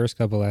remember the first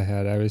couple I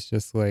had, I was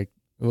just like,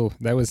 oh,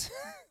 that was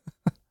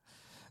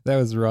that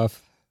was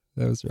rough.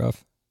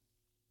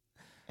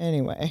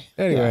 Anyway.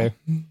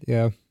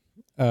 Yeah.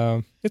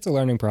 It's a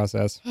learning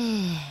process.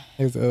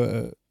 It's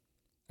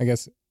I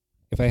guess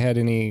if I had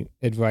any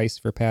advice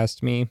for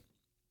past me,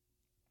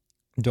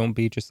 don't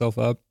beat yourself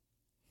up.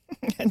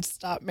 And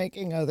stop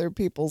making other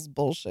people's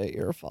bullshit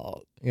your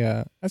fault.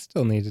 Yeah, I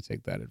still need to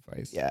take that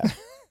advice. Yeah.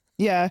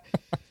 Yeah.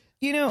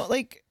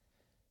 Like,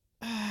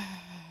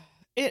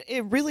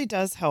 it really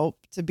does help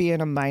to be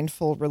in a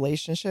mindful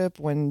relationship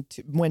when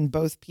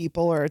both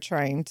people are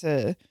trying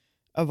to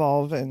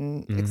evolve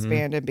and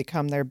expand and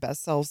become their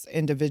best selves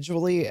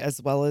individually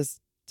as well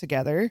as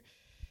together.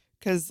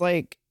 Because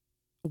like,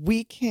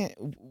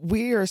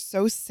 we are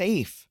so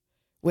safe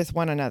with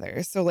one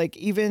another. So like,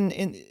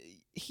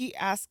 he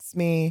asks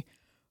me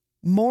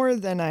more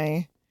than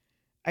I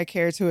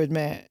care to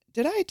admit,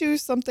 did I do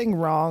something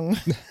wrong?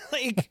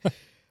 Like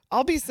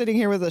I'll be sitting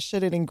here with a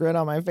shit-eating grin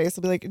on my face.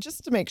 I'll be like,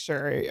 just to make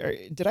sure,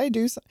 did I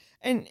do something?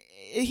 And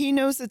he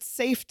knows it's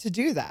safe to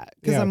do that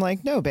because Yeah. I'm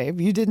like, no, babe,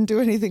 you didn't do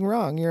anything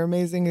wrong. You're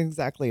amazing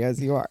exactly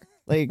as you are.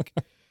 Like,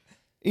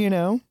 you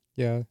know,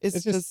 Yeah.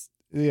 it's just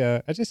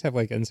yeah. I just have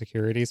like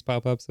insecurities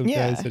pop up sometimes.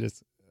 Yeah. And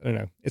it's, I don't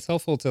know. It's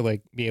helpful to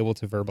like be able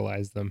to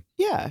verbalize them.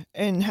 yeah.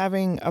 And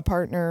having a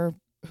partner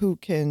who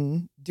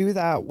can do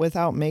that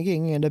without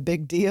making it a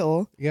big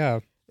deal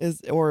Yeah.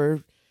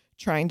 or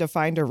trying to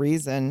find a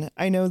reason.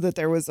 I know that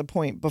there was a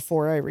point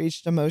before I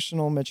reached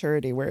emotional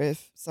maturity where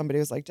if somebody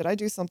was like, did I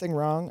do something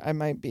wrong? I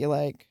might be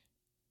like,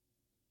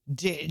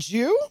 did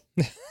you?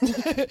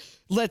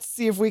 Let's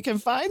see if we can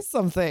find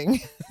something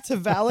to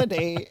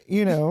validate,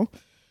 Yeah.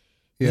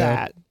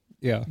 that.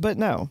 Yeah. But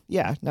no.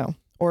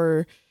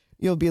 Or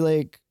you'll be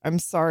like, I'm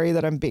sorry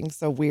that I'm being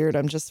so weird.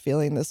 I'm just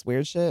feeling this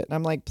weird shit. And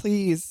I'm like,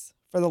 please,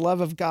 for the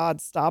love of God,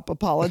 stop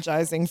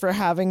apologizing for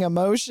having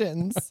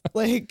emotions.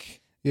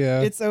 Like,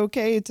 Yeah. it's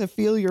okay to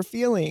feel your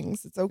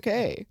feelings. It's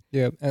okay.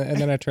 Yeah. And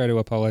then I try to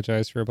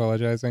apologize for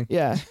apologizing.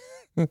 Yeah.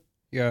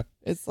 Yeah.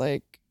 It's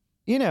like,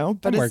 but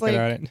I'm it's working like,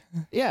 on it.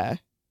 yeah,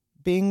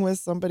 being with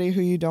somebody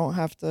who you don't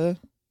have to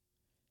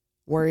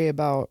worry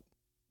about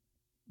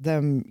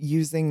them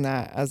using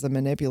that as a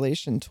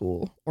manipulation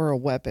tool or a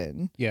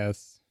weapon.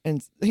 Yes.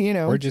 And,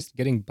 Or just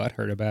getting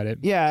butthurt about it.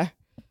 yeah.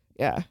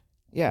 Yeah.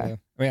 I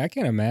mean, I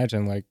can't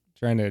imagine like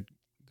trying to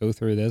go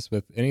through this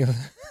with any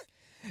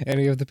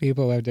of the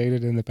people I've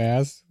dated in the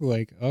past.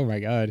 Like, oh my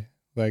God.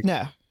 Like,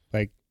 No.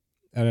 I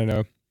don't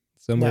know,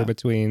 somewhere No.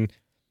 between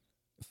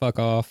fuck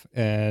off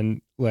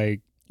and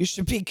like, You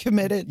should be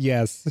committed.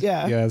 yes.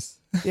 Yeah. Yes.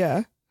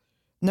 Yeah.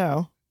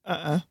 No.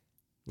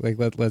 Like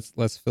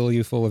let's fill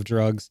you full of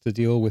drugs to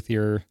deal with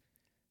your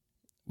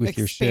shit.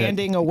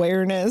 Expanding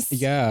awareness.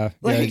 Yeah.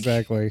 Like, yeah,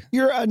 exactly.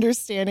 You're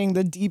understanding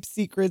the deep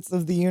secrets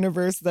of the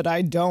universe that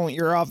I don't.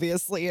 You're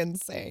obviously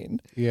insane.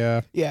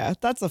 Yeah. Yeah,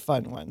 that's a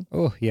fun one.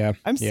 Oh yeah.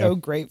 I'm yeah. so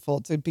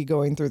grateful to be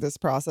going through this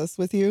process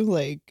with you.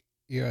 Like,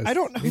 Yes, I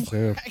don't know. me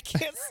too. I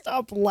can't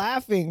stop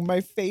laughing. My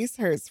face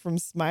hurts from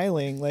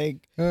smiling.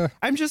 Like,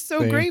 I'm just so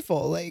same.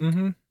 grateful. Like,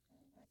 Mhm.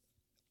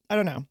 I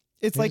don't know.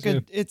 It's Me like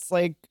too. it's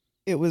like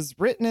it was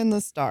written in the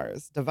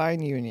stars,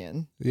 divine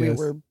union. We Yes.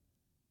 were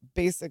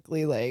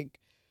basically like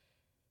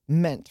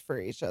meant for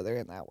each other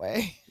in that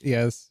way.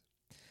 Yes.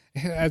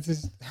 I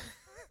just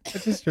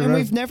And remember.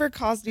 we've never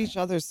caused each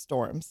other's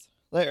storms.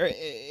 Like, or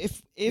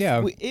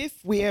Yeah.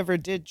 if we ever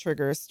did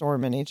trigger a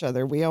storm in each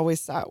other, we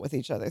always sat with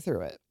each other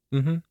through it.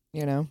 Mm-hmm.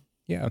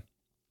 Yeah.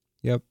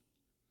 Yep.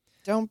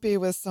 Don't be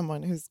with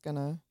someone who's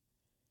gonna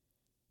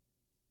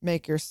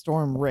make your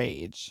storm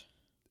rage.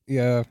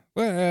 Yeah.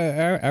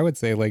 Well, I would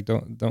say like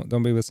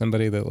don't be with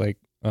somebody that like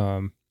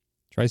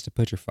tries to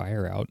put your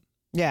fire out.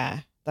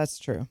 Yeah, that's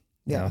true.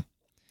 Yeah, Yeah.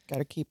 got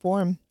to keep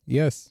warm.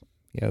 Yes.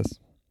 Yes.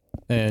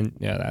 And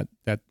yeah,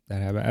 that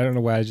happened. I don't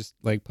know why it just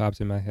like popped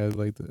in my head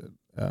like the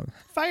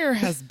Fire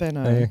has been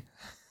a. my,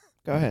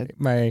 Go ahead.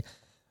 my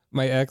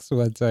ex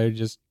one time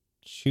just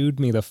chewed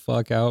me the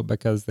fuck out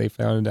because they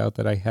found out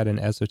that I had an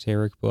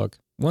esoteric book.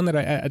 One that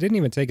I didn't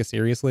even take it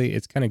seriously.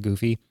 It's kind of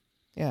goofy.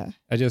 Yeah.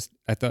 I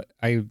thought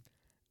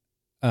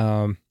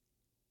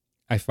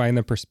I find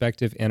the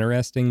perspective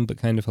interesting but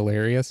kind of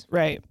hilarious.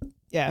 Right.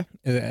 Yeah.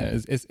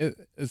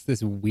 It's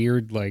this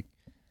weird like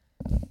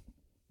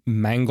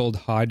mangled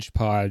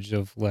hodgepodge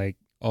of like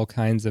all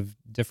kinds of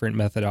different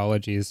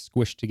methodologies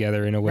squished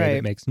together in a way Right.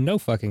 that makes no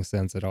fucking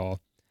sense at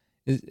all.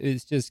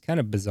 It's just kind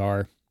of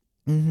bizarre.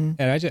 Mm-hmm.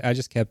 And I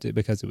just kept it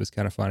because it was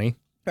kind of funny.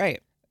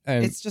 Right.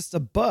 And It's just a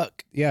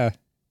book. yeah.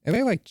 And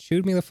they like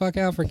chewed me the fuck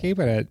out for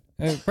keeping it.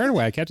 And part of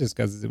why I kept it is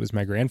because it was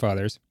my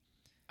grandfather's.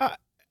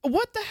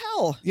 What the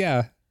hell?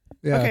 Yeah.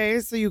 Yeah. Okay,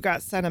 so you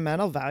got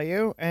sentimental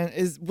value, and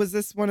was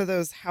this one of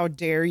those? How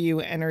dare you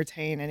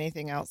entertain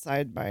anything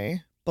outside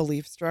my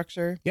belief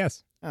structure?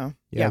 Yes. Oh,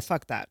 yeah. Yes.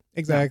 Fuck that.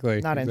 Exactly.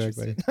 No, not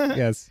exactly. interested.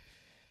 Yes.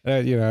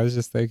 I was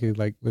just thinking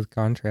like with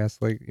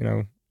contrast, like,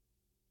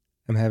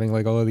 I'm having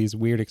like all of these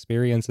weird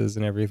experiences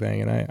and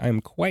everything. And I'm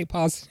quite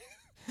positive,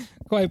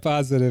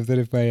 that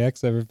if my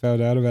ex ever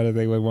found out about it,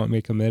 they would want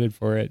me committed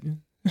for it.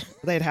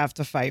 They'd have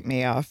to fight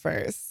me off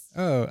first.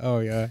 Oh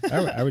yeah.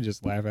 I would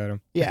just laugh at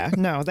them. Yeah,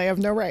 no, they have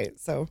no right.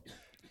 So,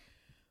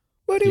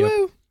 woody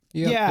woo.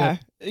 Yep.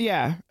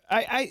 Yeah.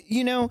 I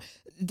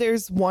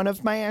there's one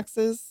of my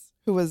exes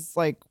who was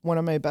like one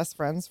of my best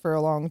friends for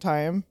a long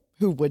time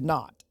who would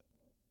not.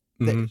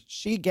 Mhm.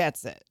 She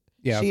gets it.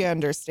 Yeah. She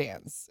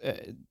understands.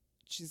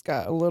 She's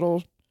got a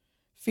little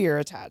fear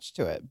attached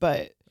to it,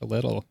 but A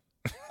little.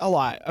 a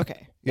lot.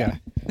 Okay. Yeah.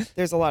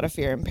 There's a lot of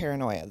fear and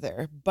paranoia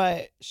there,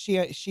 but she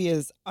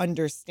is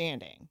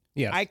understanding.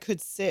 Yes. I could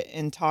sit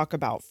and talk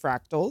about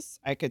fractals.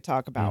 I could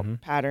talk about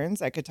Mhm.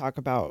 patterns. I could talk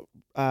about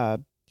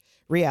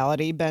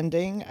reality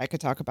bending. I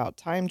could talk about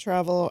time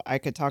travel. I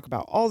could talk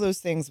about all those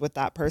things with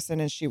that person,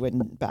 and she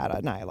wouldn't bat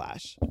an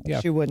eyelash. Yeah.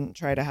 She wouldn't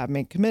try to have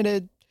me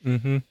committed.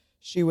 Mm-hmm.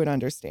 She would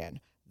understand.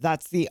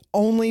 That's the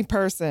only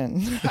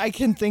person I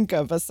can think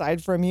of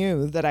aside from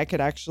you that I could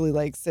actually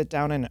like sit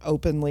down and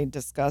openly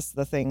discuss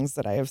the things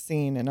that I have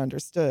seen and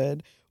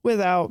understood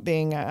without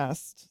being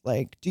asked,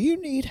 like, do you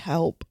need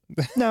help?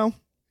 No,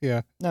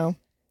 Yeah. no.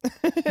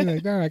 You're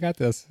like, no, I got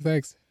this.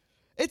 Thanks.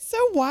 It's so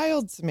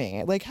wild to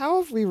me. Like,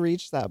 how have we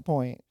reached that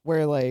point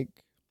where, like,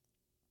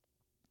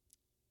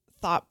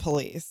 thought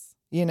police,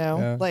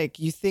 Yeah. like,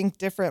 you think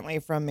differently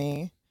from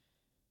me.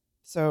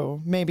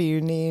 So maybe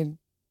you need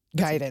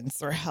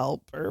guidance or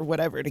help or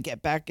whatever to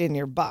get back in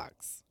your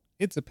box.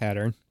 It's a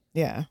pattern.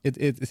 Yeah.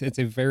 It's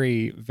a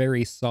very,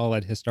 very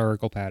solid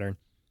historical pattern.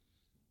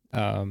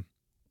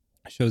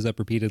 Shows up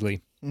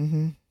repeatedly.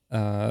 Mm-hmm.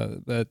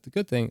 But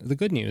the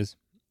good news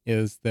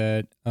is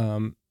that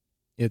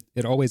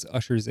it always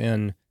ushers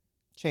in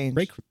Change.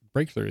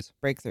 breakthroughs.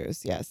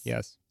 Breakthroughs. Yes.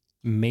 Yes.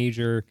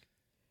 Major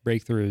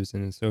breakthroughs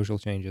and social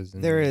changes.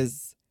 And There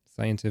is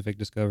scientific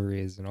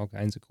discoveries and all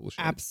kinds of cool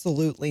shit.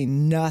 absolutely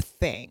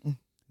nothing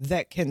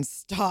that can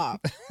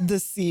stop the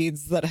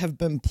seeds that have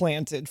been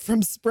planted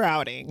from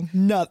sprouting.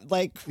 Not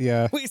like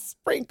Yeah. we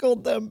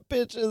sprinkled them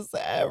bitches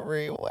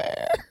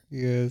everywhere.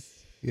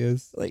 Yes.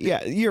 Yes. Like,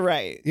 yeah, you're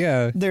right.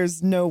 Yeah.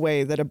 There's no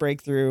way that a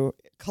breakthrough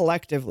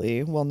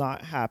collectively will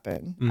not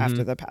happen Mhm.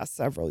 after the past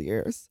several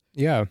years.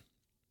 Yeah.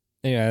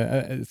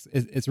 Yeah.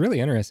 It's really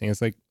interesting.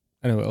 It's like,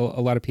 I know a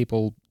lot of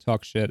people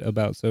talk shit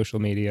about social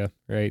media,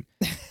 right?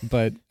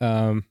 But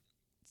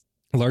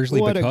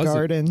largely What a because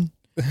garden.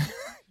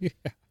 yeah.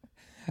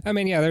 I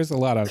mean, yeah, there's a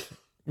lot of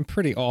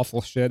pretty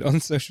awful shit on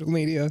social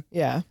media,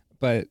 Yeah.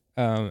 but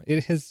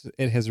it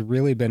has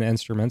really been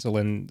instrumental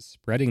in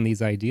spreading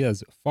these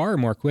ideas far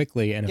more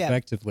quickly and Yeah.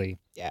 effectively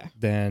Yeah.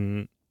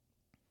 than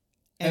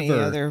Any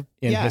ever other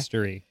in yeah.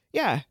 history.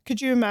 Yeah.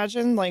 Could you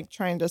imagine like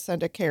trying to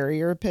send a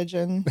carrier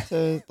pigeon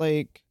to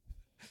like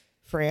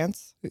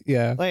France?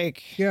 Yeah.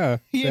 Like, Yeah.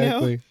 you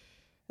know? Exactly.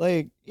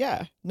 like,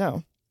 yeah,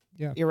 no,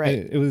 Yeah. You're right.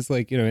 It was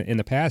like, in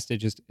the past,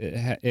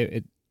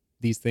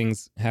 these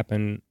things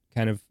happen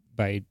kind of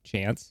by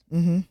chance.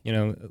 mm-hmm.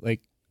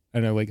 Like, I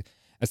don't know, like I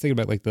was thinking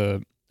about like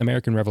the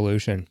American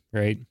Revolution,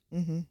 right?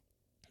 Mm-hmm.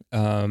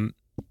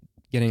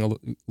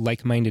 Getting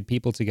like-minded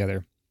people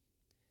together.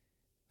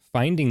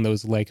 Finding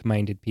those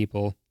like-minded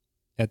people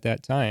at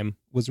that time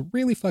was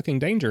really fucking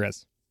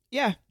dangerous.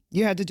 Yeah.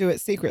 You had to do it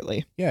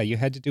secretly. Yeah, you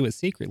had to do it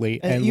secretly.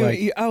 And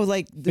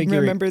figuring-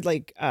 remember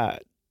like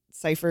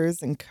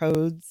ciphers and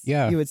codes?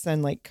 Yeah. You would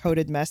send like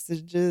coded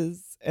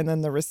messages and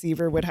then the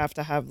receiver would have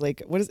to have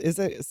like, is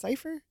it a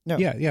cipher? No.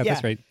 Yeah,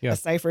 that's right. Yeah. A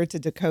cipher to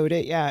decode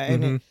it. Yeah.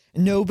 And Mhm.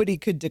 nobody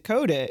could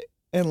decode it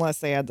unless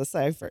they had the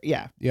cipher.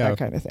 Yeah. Yeah. That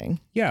kind of thing.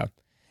 Yeah.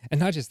 And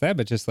not just that,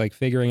 but just like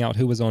figuring out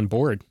who was on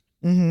board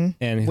Mm-hmm.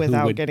 and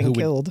Without getting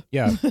killed.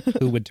 Yeah.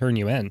 Who would turn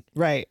you in.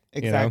 Right.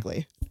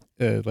 Exactly.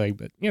 But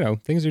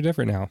things are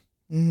different now,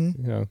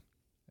 Mm-hmm.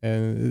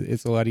 and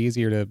it's a lot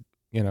easier to,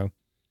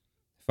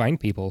 find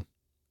people.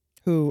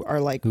 Who are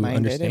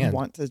like-minded and understand.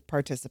 want to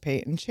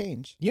participate and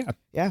change. Yeah.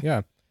 Yeah.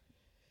 Yeah.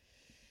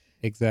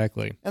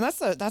 Exactly. And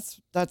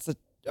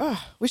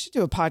we should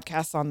do a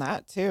podcast on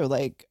that too.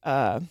 Like,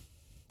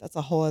 that's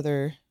a whole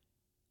other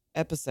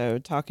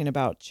episode talking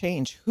about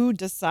change. Who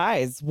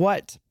decides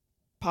what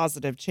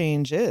positive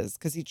change is?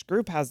 Because each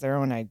group has their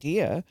own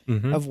idea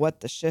Mhm. of what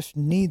the shift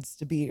needs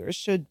to be or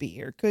should be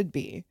or could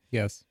be.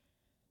 Yes.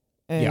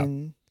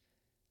 And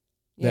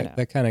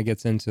That kind of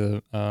gets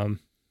into I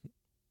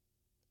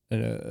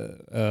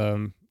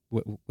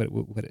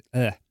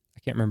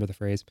can't remember the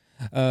phrase.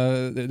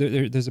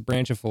 There's a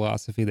branch of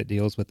philosophy that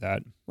deals with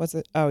that. what's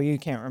it? Oh, you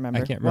can't remember.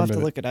 I can't We'll have to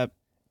remember look it up.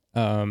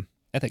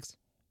 Ethics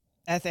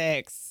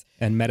Ethics.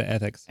 and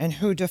meta-ethics. And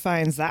who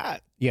defines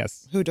that?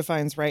 Yes, Who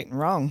defines right and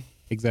wrong?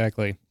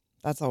 exactly.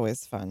 That's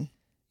always fun.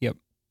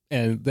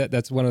 And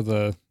that's one of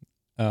the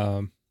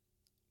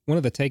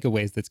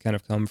takeaways that's kind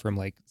of come from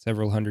like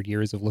several hundred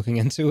years of looking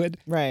into it.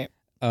 Right.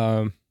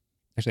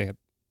 Actually, a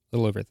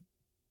little over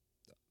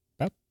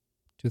about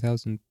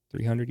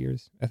 2,300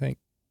 years, I think,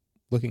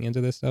 looking into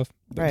this stuff.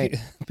 But Right.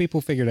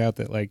 people figured out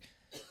that like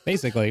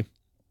basically,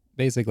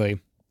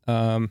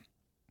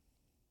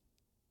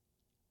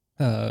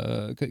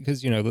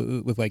 because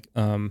with like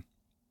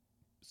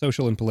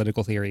social and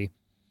political theory,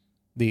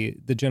 the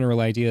general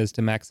idea is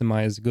to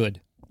maximize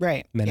good,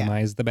 Right. Yeah.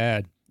 minimize the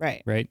bad,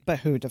 Right. right? But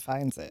who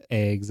defines it?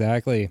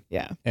 Exactly.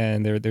 Yeah.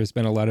 And there's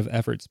been a lot of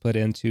efforts put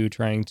into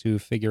trying to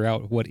figure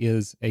out what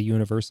is a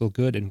universal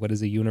good and what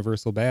is a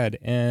universal bad.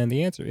 And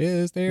the answer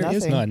is there is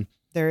Nothing. none.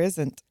 There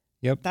isn't.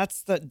 Yep.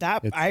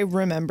 I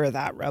remember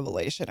that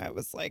revelation. I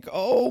was like,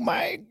 oh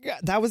my God.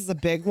 That was the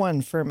big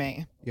one for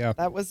me. Yeah.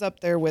 That was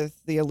up there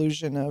with the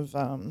illusion of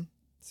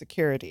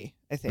security,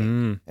 I think,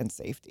 Mm. and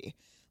safety.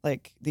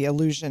 Like the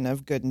illusion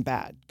of good and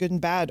bad. Good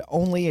and bad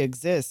only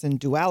exists in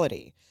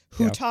duality.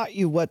 Who Yeah. taught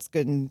you what's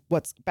good and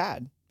what's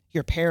bad?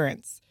 Your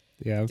parents.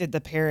 Yeah. Did the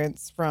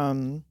parents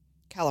from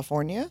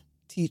California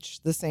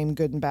teach the same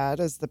good and bad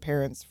as the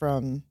parents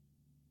from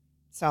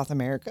South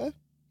America?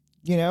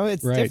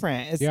 It's Right.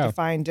 different. It's Yeah.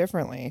 defined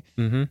differently.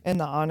 Mm-hmm. And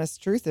the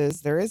honest truth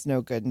is there is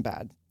no good and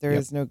bad. There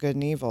is Yep. no good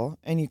and evil.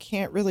 And you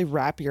can't really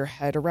wrap your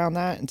head around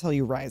that until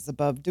you rise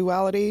above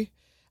duality.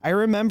 I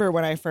remember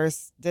when I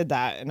first did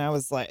that, and I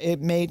was like,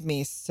 it made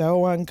me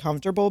so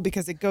uncomfortable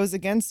because it goes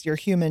against your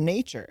human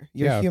nature,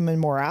 your human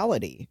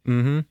morality.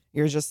 Mm-hmm.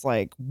 You're just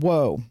like,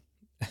 whoa,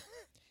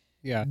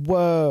 Yeah.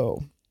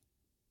 whoa,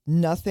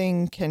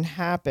 nothing can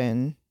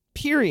happen,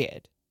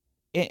 period,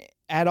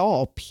 at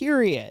all,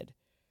 period,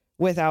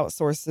 without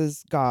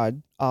sources,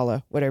 God,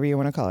 Allah, whatever you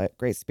want to call it,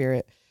 Great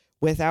Spirit,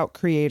 without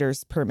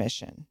creator's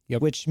permission,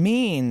 which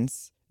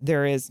means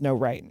there is no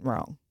right and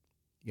wrong.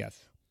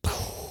 Yes.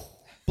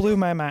 Blew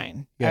my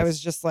mind. Yes. I was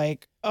just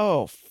like,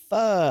 oh,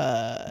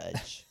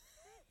 fudge.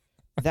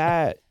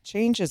 That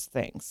changes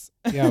things.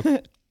 Yeah.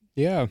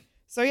 Yeah.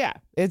 So, yeah,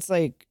 it's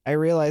like I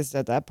realized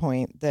at that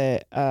point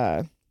that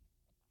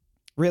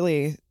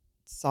really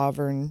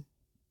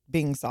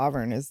being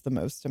sovereign is the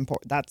most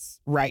important. That's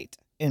right,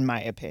 in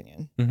my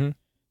opinion. Mm-hmm.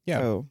 Yeah.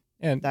 So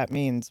and that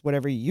means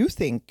whatever you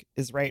think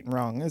is right and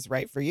wrong is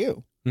right for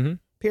you,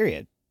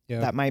 period. Yeah.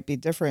 That might be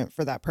different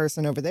for that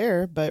person over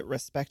there, but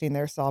respecting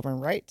their sovereign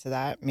right to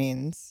that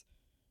means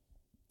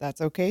that's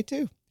okay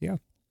too. Yeah.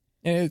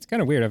 And it's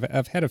kind of weird.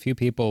 I've had a few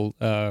people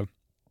try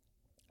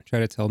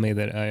to tell me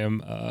that I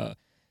am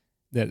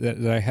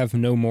that I have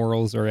no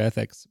morals or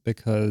ethics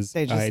because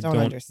They just I don't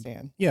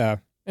understand. Yeah.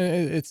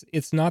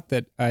 It's not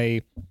that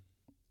I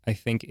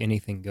think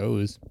anything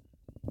goes.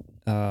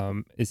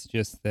 It's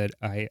just that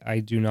I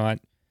do not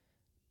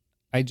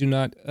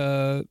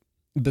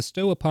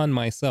bestow upon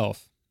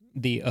myself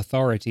the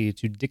authority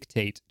to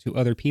dictate to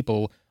other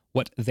people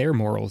what their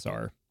morals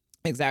are.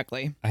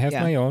 Exactly. I have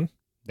my own.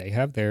 They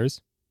have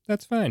theirs.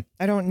 That's fine.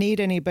 I don't need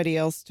anybody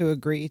else to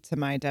agree to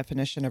my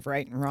definition of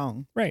right and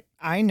wrong. Right.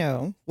 I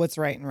know what's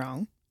right and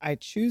wrong. I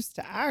choose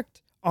to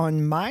act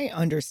on my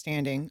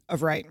understanding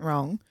of right and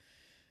wrong.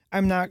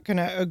 I'm not going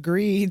to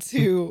agree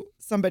to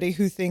somebody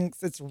who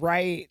thinks it's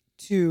right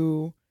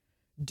to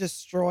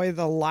destroy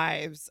the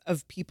lives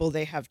of people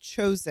they have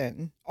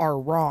chosen are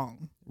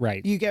wrong.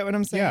 Right. You get what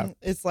I'm saying?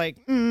 Yeah. It's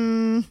like,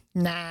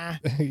 nah,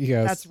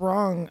 yes. that's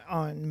wrong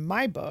on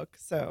my book.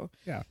 So,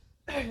 yeah.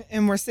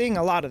 And we're seeing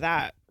a lot of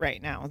that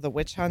right now. The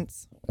witch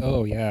hunts.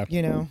 Oh, yeah.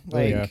 You know,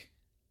 like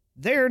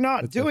they're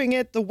not doing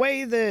it the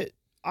way that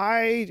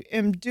I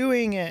am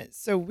doing it.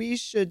 So we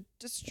should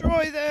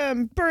destroy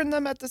them, burn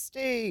them at the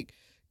stake,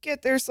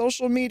 get their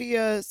social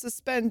media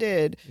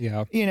suspended,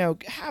 you know,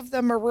 have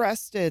them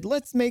arrested.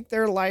 Let's make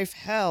their life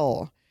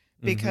hell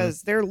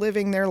because they're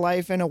living their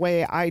life in a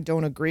way I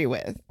don't agree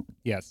with.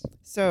 Yes.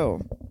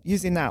 So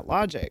using that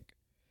logic,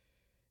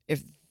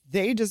 if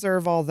they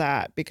deserve all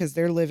that because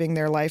they're living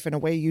their life in a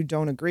way you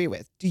don't agree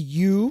with, do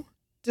you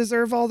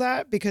deserve all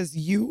that because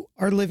you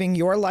are living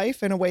your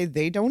life in a way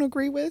they don't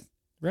agree with?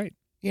 Right.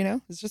 You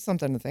know, it's just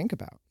something to think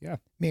about. Yeah.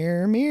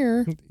 Mirror,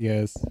 mirror.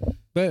 Yes.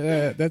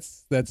 But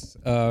that's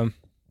a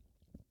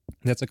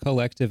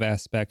collective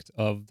aspect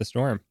of the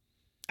storm.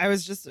 I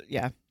was just,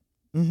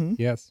 Mm-hmm.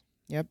 Yes.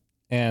 Yep.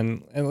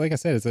 And like I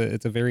said,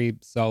 it's a very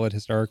solid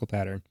historical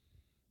pattern.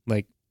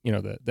 Like, you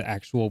know, the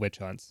actual witch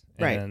hunts.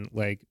 And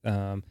like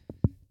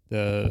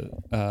the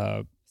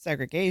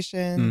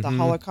segregation, the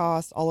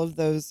Holocaust, all of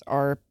those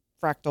are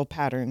fractal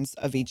patterns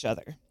of each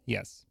other.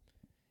 Yes.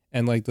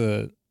 And like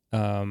the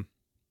I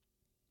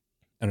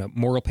don't know,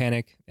 moral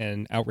panic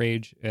and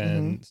outrage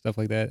and stuff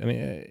like that. I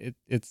mean,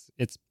 it's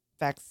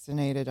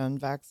vaccinated,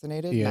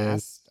 unvaccinated, yes.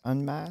 masked,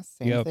 unmasked,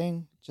 same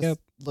thing. Just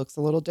looks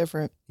a little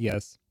different.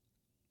 Yes,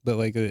 but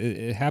like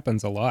it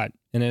happens a lot,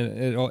 and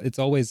it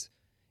always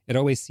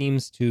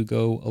seems to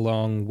go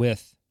along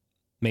with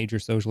major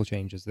social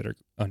changes that are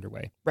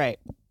underway. Right.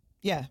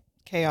 Yeah.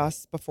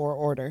 Chaos before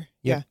order.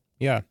 Yep.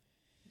 Yeah.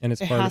 And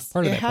it's part of that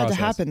process. It had to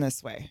happen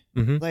this way.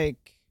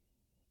 Like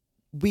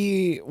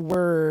we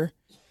were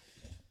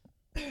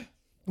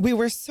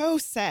so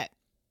set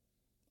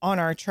on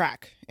our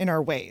track, in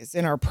our ways,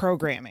 in our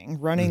programming,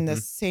 running the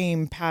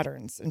same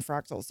patterns and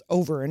fractals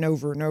over and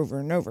over and over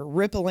and over,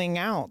 rippling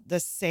out the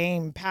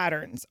same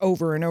patterns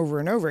over and over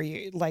and over.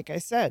 Like I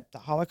said, the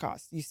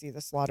Holocaust, you see the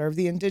slaughter of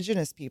the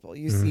indigenous people,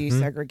 you see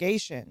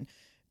segregation.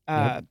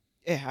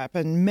 It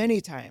happened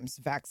many times.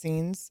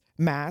 Vaccines,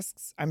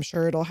 masks. I'm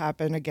sure it'll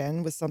happen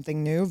again with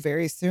something new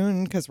very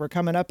soon because we're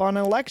coming up on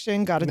an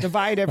election. Got to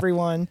divide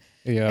everyone.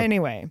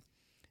 Anyway,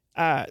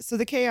 so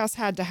the chaos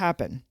had to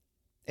happen.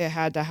 It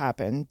had to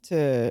happen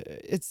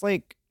it's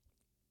like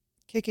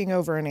kicking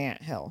over an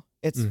anthill.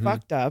 It's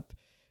fucked up.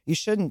 You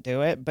shouldn't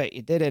do it, but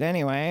you did it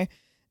anyway.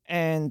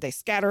 And they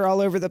scatter all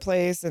over the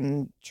place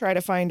and try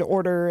to find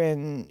order,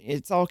 and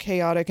it's all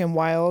chaotic and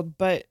wild.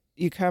 But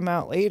you come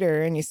out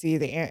later and you see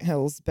the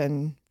anthill's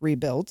been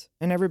rebuilt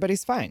and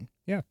everybody's fine.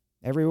 Yeah.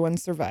 Everyone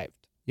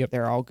survived. Yep.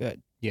 They're all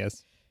good.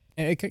 Yes.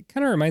 And it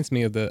kind of reminds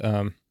me of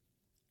the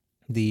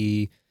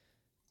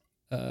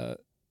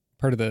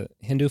part of the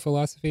Hindu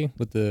philosophy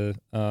with the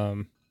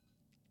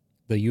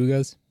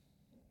yugas.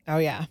 Oh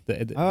yeah.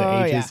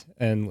 The ages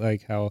and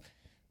like how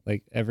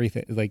like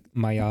everything like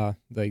Maya,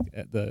 like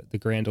the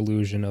grand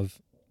illusion of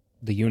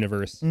the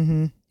universe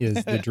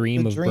is the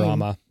dream of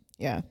Brahma.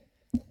 Yeah.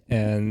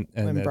 And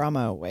when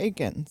Brahma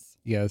awakens.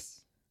 Yes.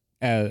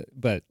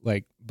 But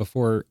like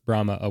before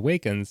Brahma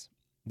awakens,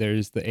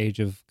 there's the age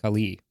of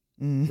Kali,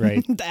 Mhm.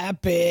 right?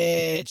 That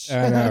bitch.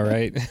 I know,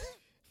 right?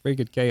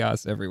 Freaking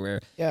chaos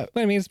everywhere. Yeah.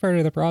 But I mean, it's part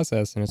of the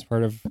process, and it's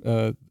part of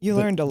You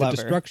learn to the love her.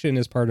 destruction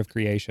is part of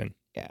creation,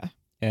 Yeah.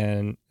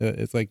 and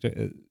it's like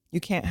You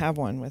can't have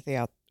one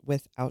without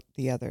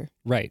the other.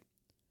 right.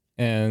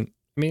 And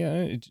I mean,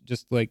 it's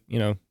just like,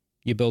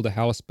 you build a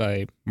house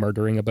by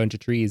murdering a bunch of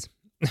trees.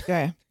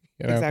 Yeah.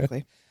 You know?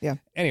 Exactly. Yeah.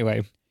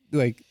 Anyway,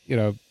 like,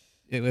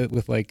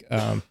 with like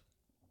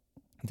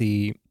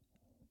the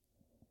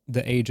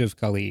age of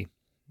Kali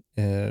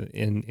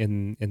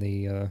in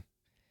the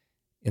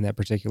in that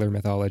particular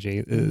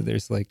mythology,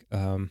 there's like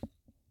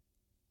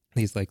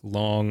these like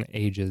long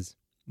ages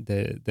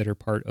that are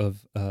part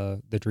of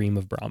the dream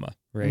of Brahma,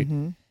 right?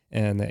 Mm-hmm.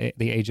 And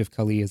the age of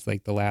Kali is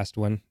like the last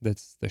one.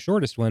 That's the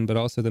shortest one, but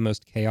also the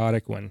most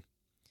chaotic one.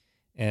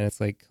 And it's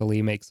like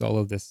Kali makes all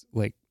of this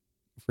like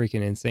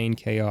freaking insane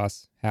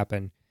chaos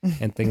happen,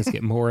 and things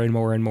get more and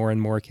more and more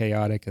and more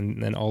chaotic,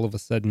 and then all of a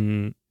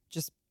sudden,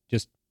 Just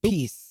boop,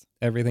 peace.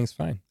 everything's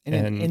fine, In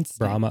an and instant.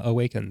 Brahma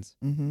awakens.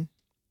 Mm-hmm.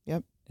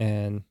 Yep.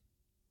 And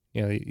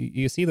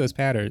you see those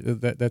patterns.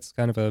 That's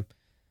kind of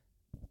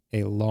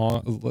a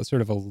long,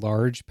 sort of a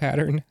large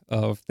pattern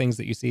of things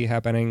that you see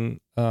happening,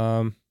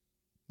 on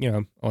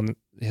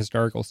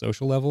historical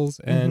social levels,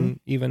 and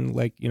even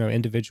like,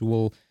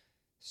 individual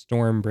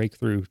storm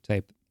breakthrough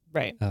type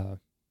Right.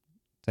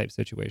 type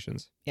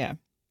situations. Yeah.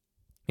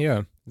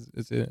 Yeah,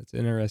 it's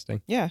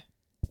interesting. Yeah.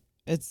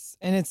 It's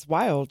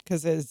wild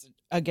because it's,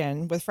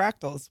 again, with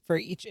fractals, for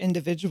each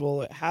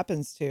individual it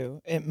happens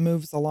to, it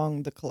moves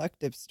along the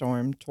collective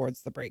storm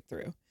towards the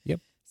breakthrough. Yep.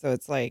 So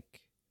it's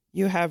like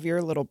you have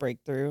your little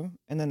breakthrough,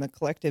 and then the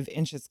collective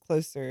inches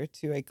closer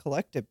to a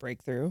collective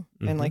breakthrough.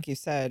 And like you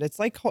said, it's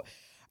like,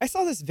 I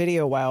saw this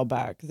video a while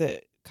back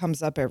that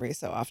comes up every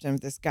so often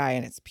with this guy,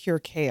 and it's pure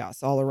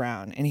chaos all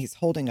around, and he's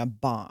holding a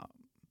bomb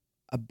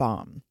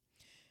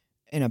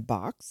in a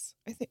box.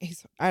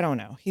 I don't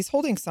know. He's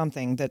holding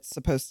something that's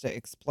supposed to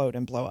explode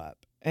and blow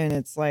up. And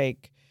it's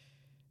like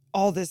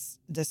all this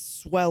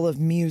swell of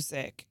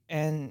music,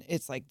 and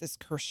it's like this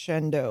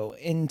crescendo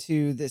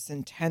into this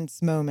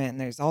intense moment, and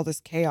there's all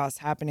this chaos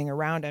happening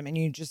around him, and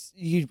you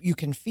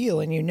can feel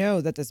and you know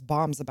that this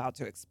bomb's about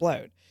to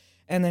explode.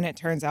 And then it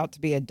turns out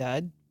to be a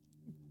dud,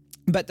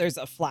 but there's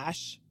a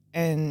flash,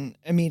 and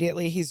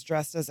immediately he's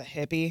dressed as a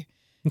hippie,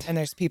 and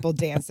there's people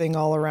dancing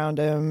all around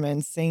him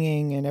and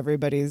singing, and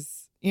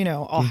everybody's,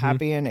 all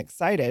happy and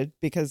excited,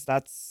 because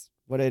that's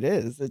what it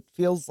is. It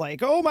feels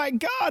like, oh my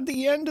God,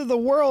 the end of the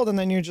world. And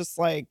then you're just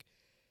like,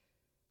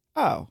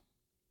 oh,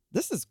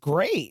 this is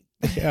great.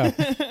 Yeah.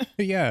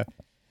 Yeah,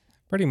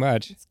 pretty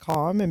much. It's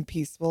calm and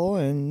peaceful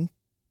and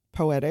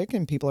poetic,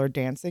 and people are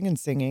dancing and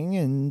singing,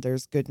 and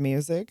there's good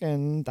music,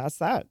 and that's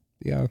that.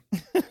 Yeah.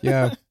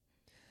 Yeah.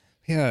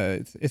 Yeah,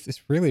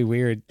 it's really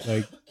weird.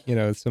 Like,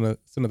 some of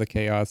the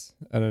chaos.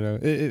 I don't know.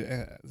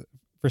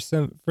 For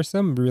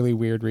some really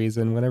weird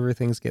reason, whenever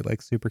things get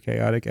like super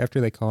chaotic, after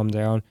they calm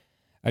down,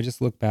 I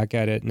just look back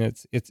at it, and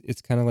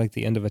it's kind of like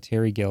the end of a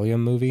Terry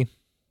Gilliam movie.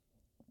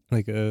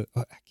 Like I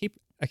keep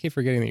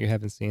forgetting that you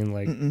haven't seen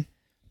like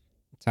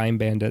Time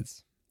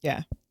Bandits.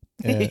 Yeah.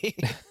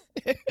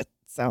 It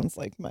sounds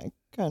like my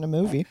kind of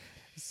movie.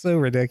 So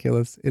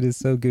ridiculous. It is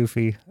so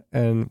goofy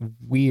and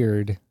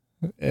weird.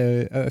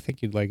 I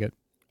think you'd like it.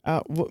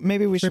 Well,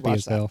 maybe we should Trippy watch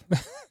as that. hell.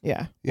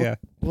 Yeah. Yeah.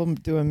 We'll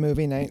do a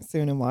movie night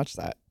soon and watch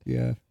that.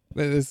 Yeah.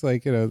 But it's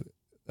like, he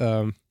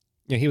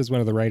was one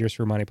of the writers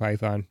for Monty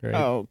Python, right?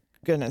 Oh,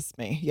 goodness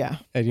me. Yeah.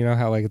 And you know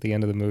how like at the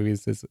end of the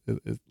movies, it's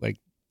like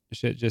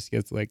shit just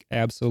gets like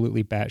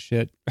absolutely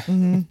batshit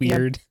weird.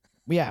 Yep.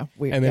 Yeah.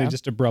 Weird. And then yeah. it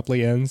just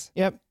abruptly ends.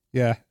 Yep.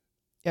 Yeah.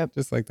 Yep.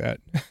 Just like that.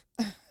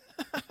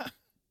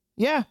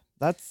 Yeah.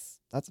 That's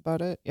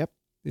about it. Yep.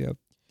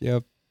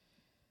 Yep.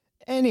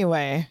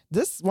 Anyway,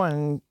 this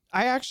one,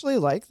 I actually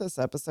like this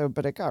episode,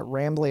 but it got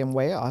rambly and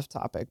way off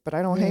topic, but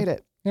I don't hate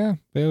it. Yeah.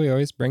 But we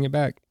always bring it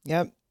back.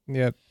 Yep.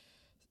 Yep.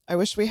 I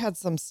wish we had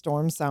some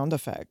storm sound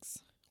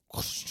effects.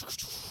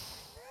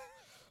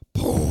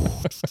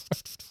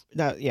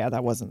 That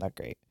wasn't that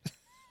great.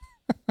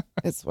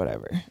 It's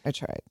whatever. I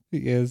tried.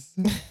 Yes.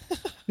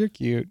 You're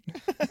cute.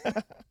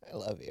 I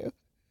love you.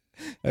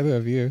 I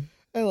love you.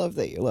 I love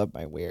that you love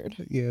my weird.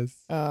 Yes.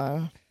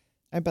 I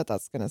bet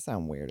that's gonna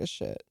sound weird as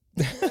shit.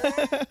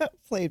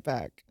 Played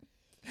back.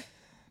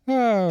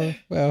 Oh,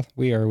 well,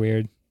 we are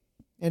weird.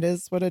 It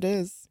is what it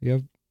is.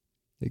 Yep.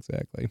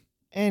 Exactly.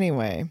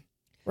 Anyway,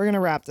 we're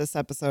gonna wrap this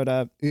episode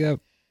up. Yep.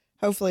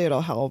 Hopefully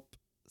it'll help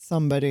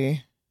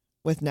somebody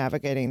with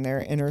navigating their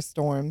inner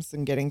storms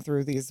and getting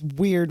through these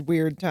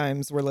weird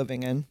times we're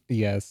living in.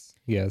 Yes.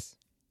 Yes.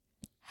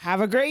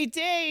 Have a great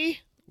day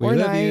We or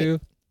love night. you.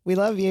 We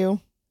love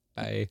you.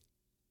 Bye.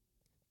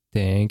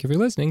 Thank you for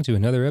listening to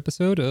another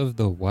episode of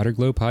the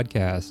Waterglow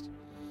Podcast.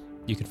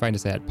 You can find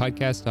us at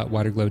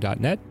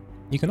podcast.waterglow.net.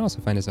 You can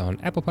also find us on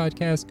Apple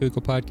Podcasts,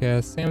 Google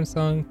Podcasts,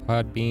 Samsung,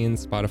 Podbean,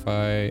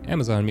 Spotify,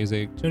 Amazon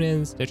Music,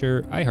 TuneIn,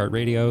 Stitcher,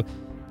 iHeartRadio.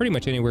 Pretty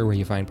much anywhere where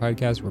you find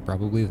podcasts, we're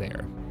probably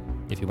there.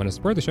 If you want to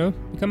support the show,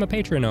 become a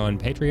patron on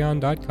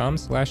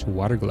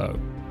patreon.com/waterglow.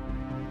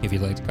 If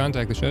you'd like to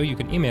contact the show, you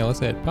can email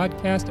us at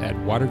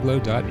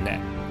podcast@waterglow.net.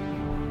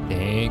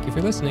 Thank you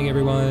for listening,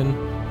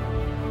 everyone.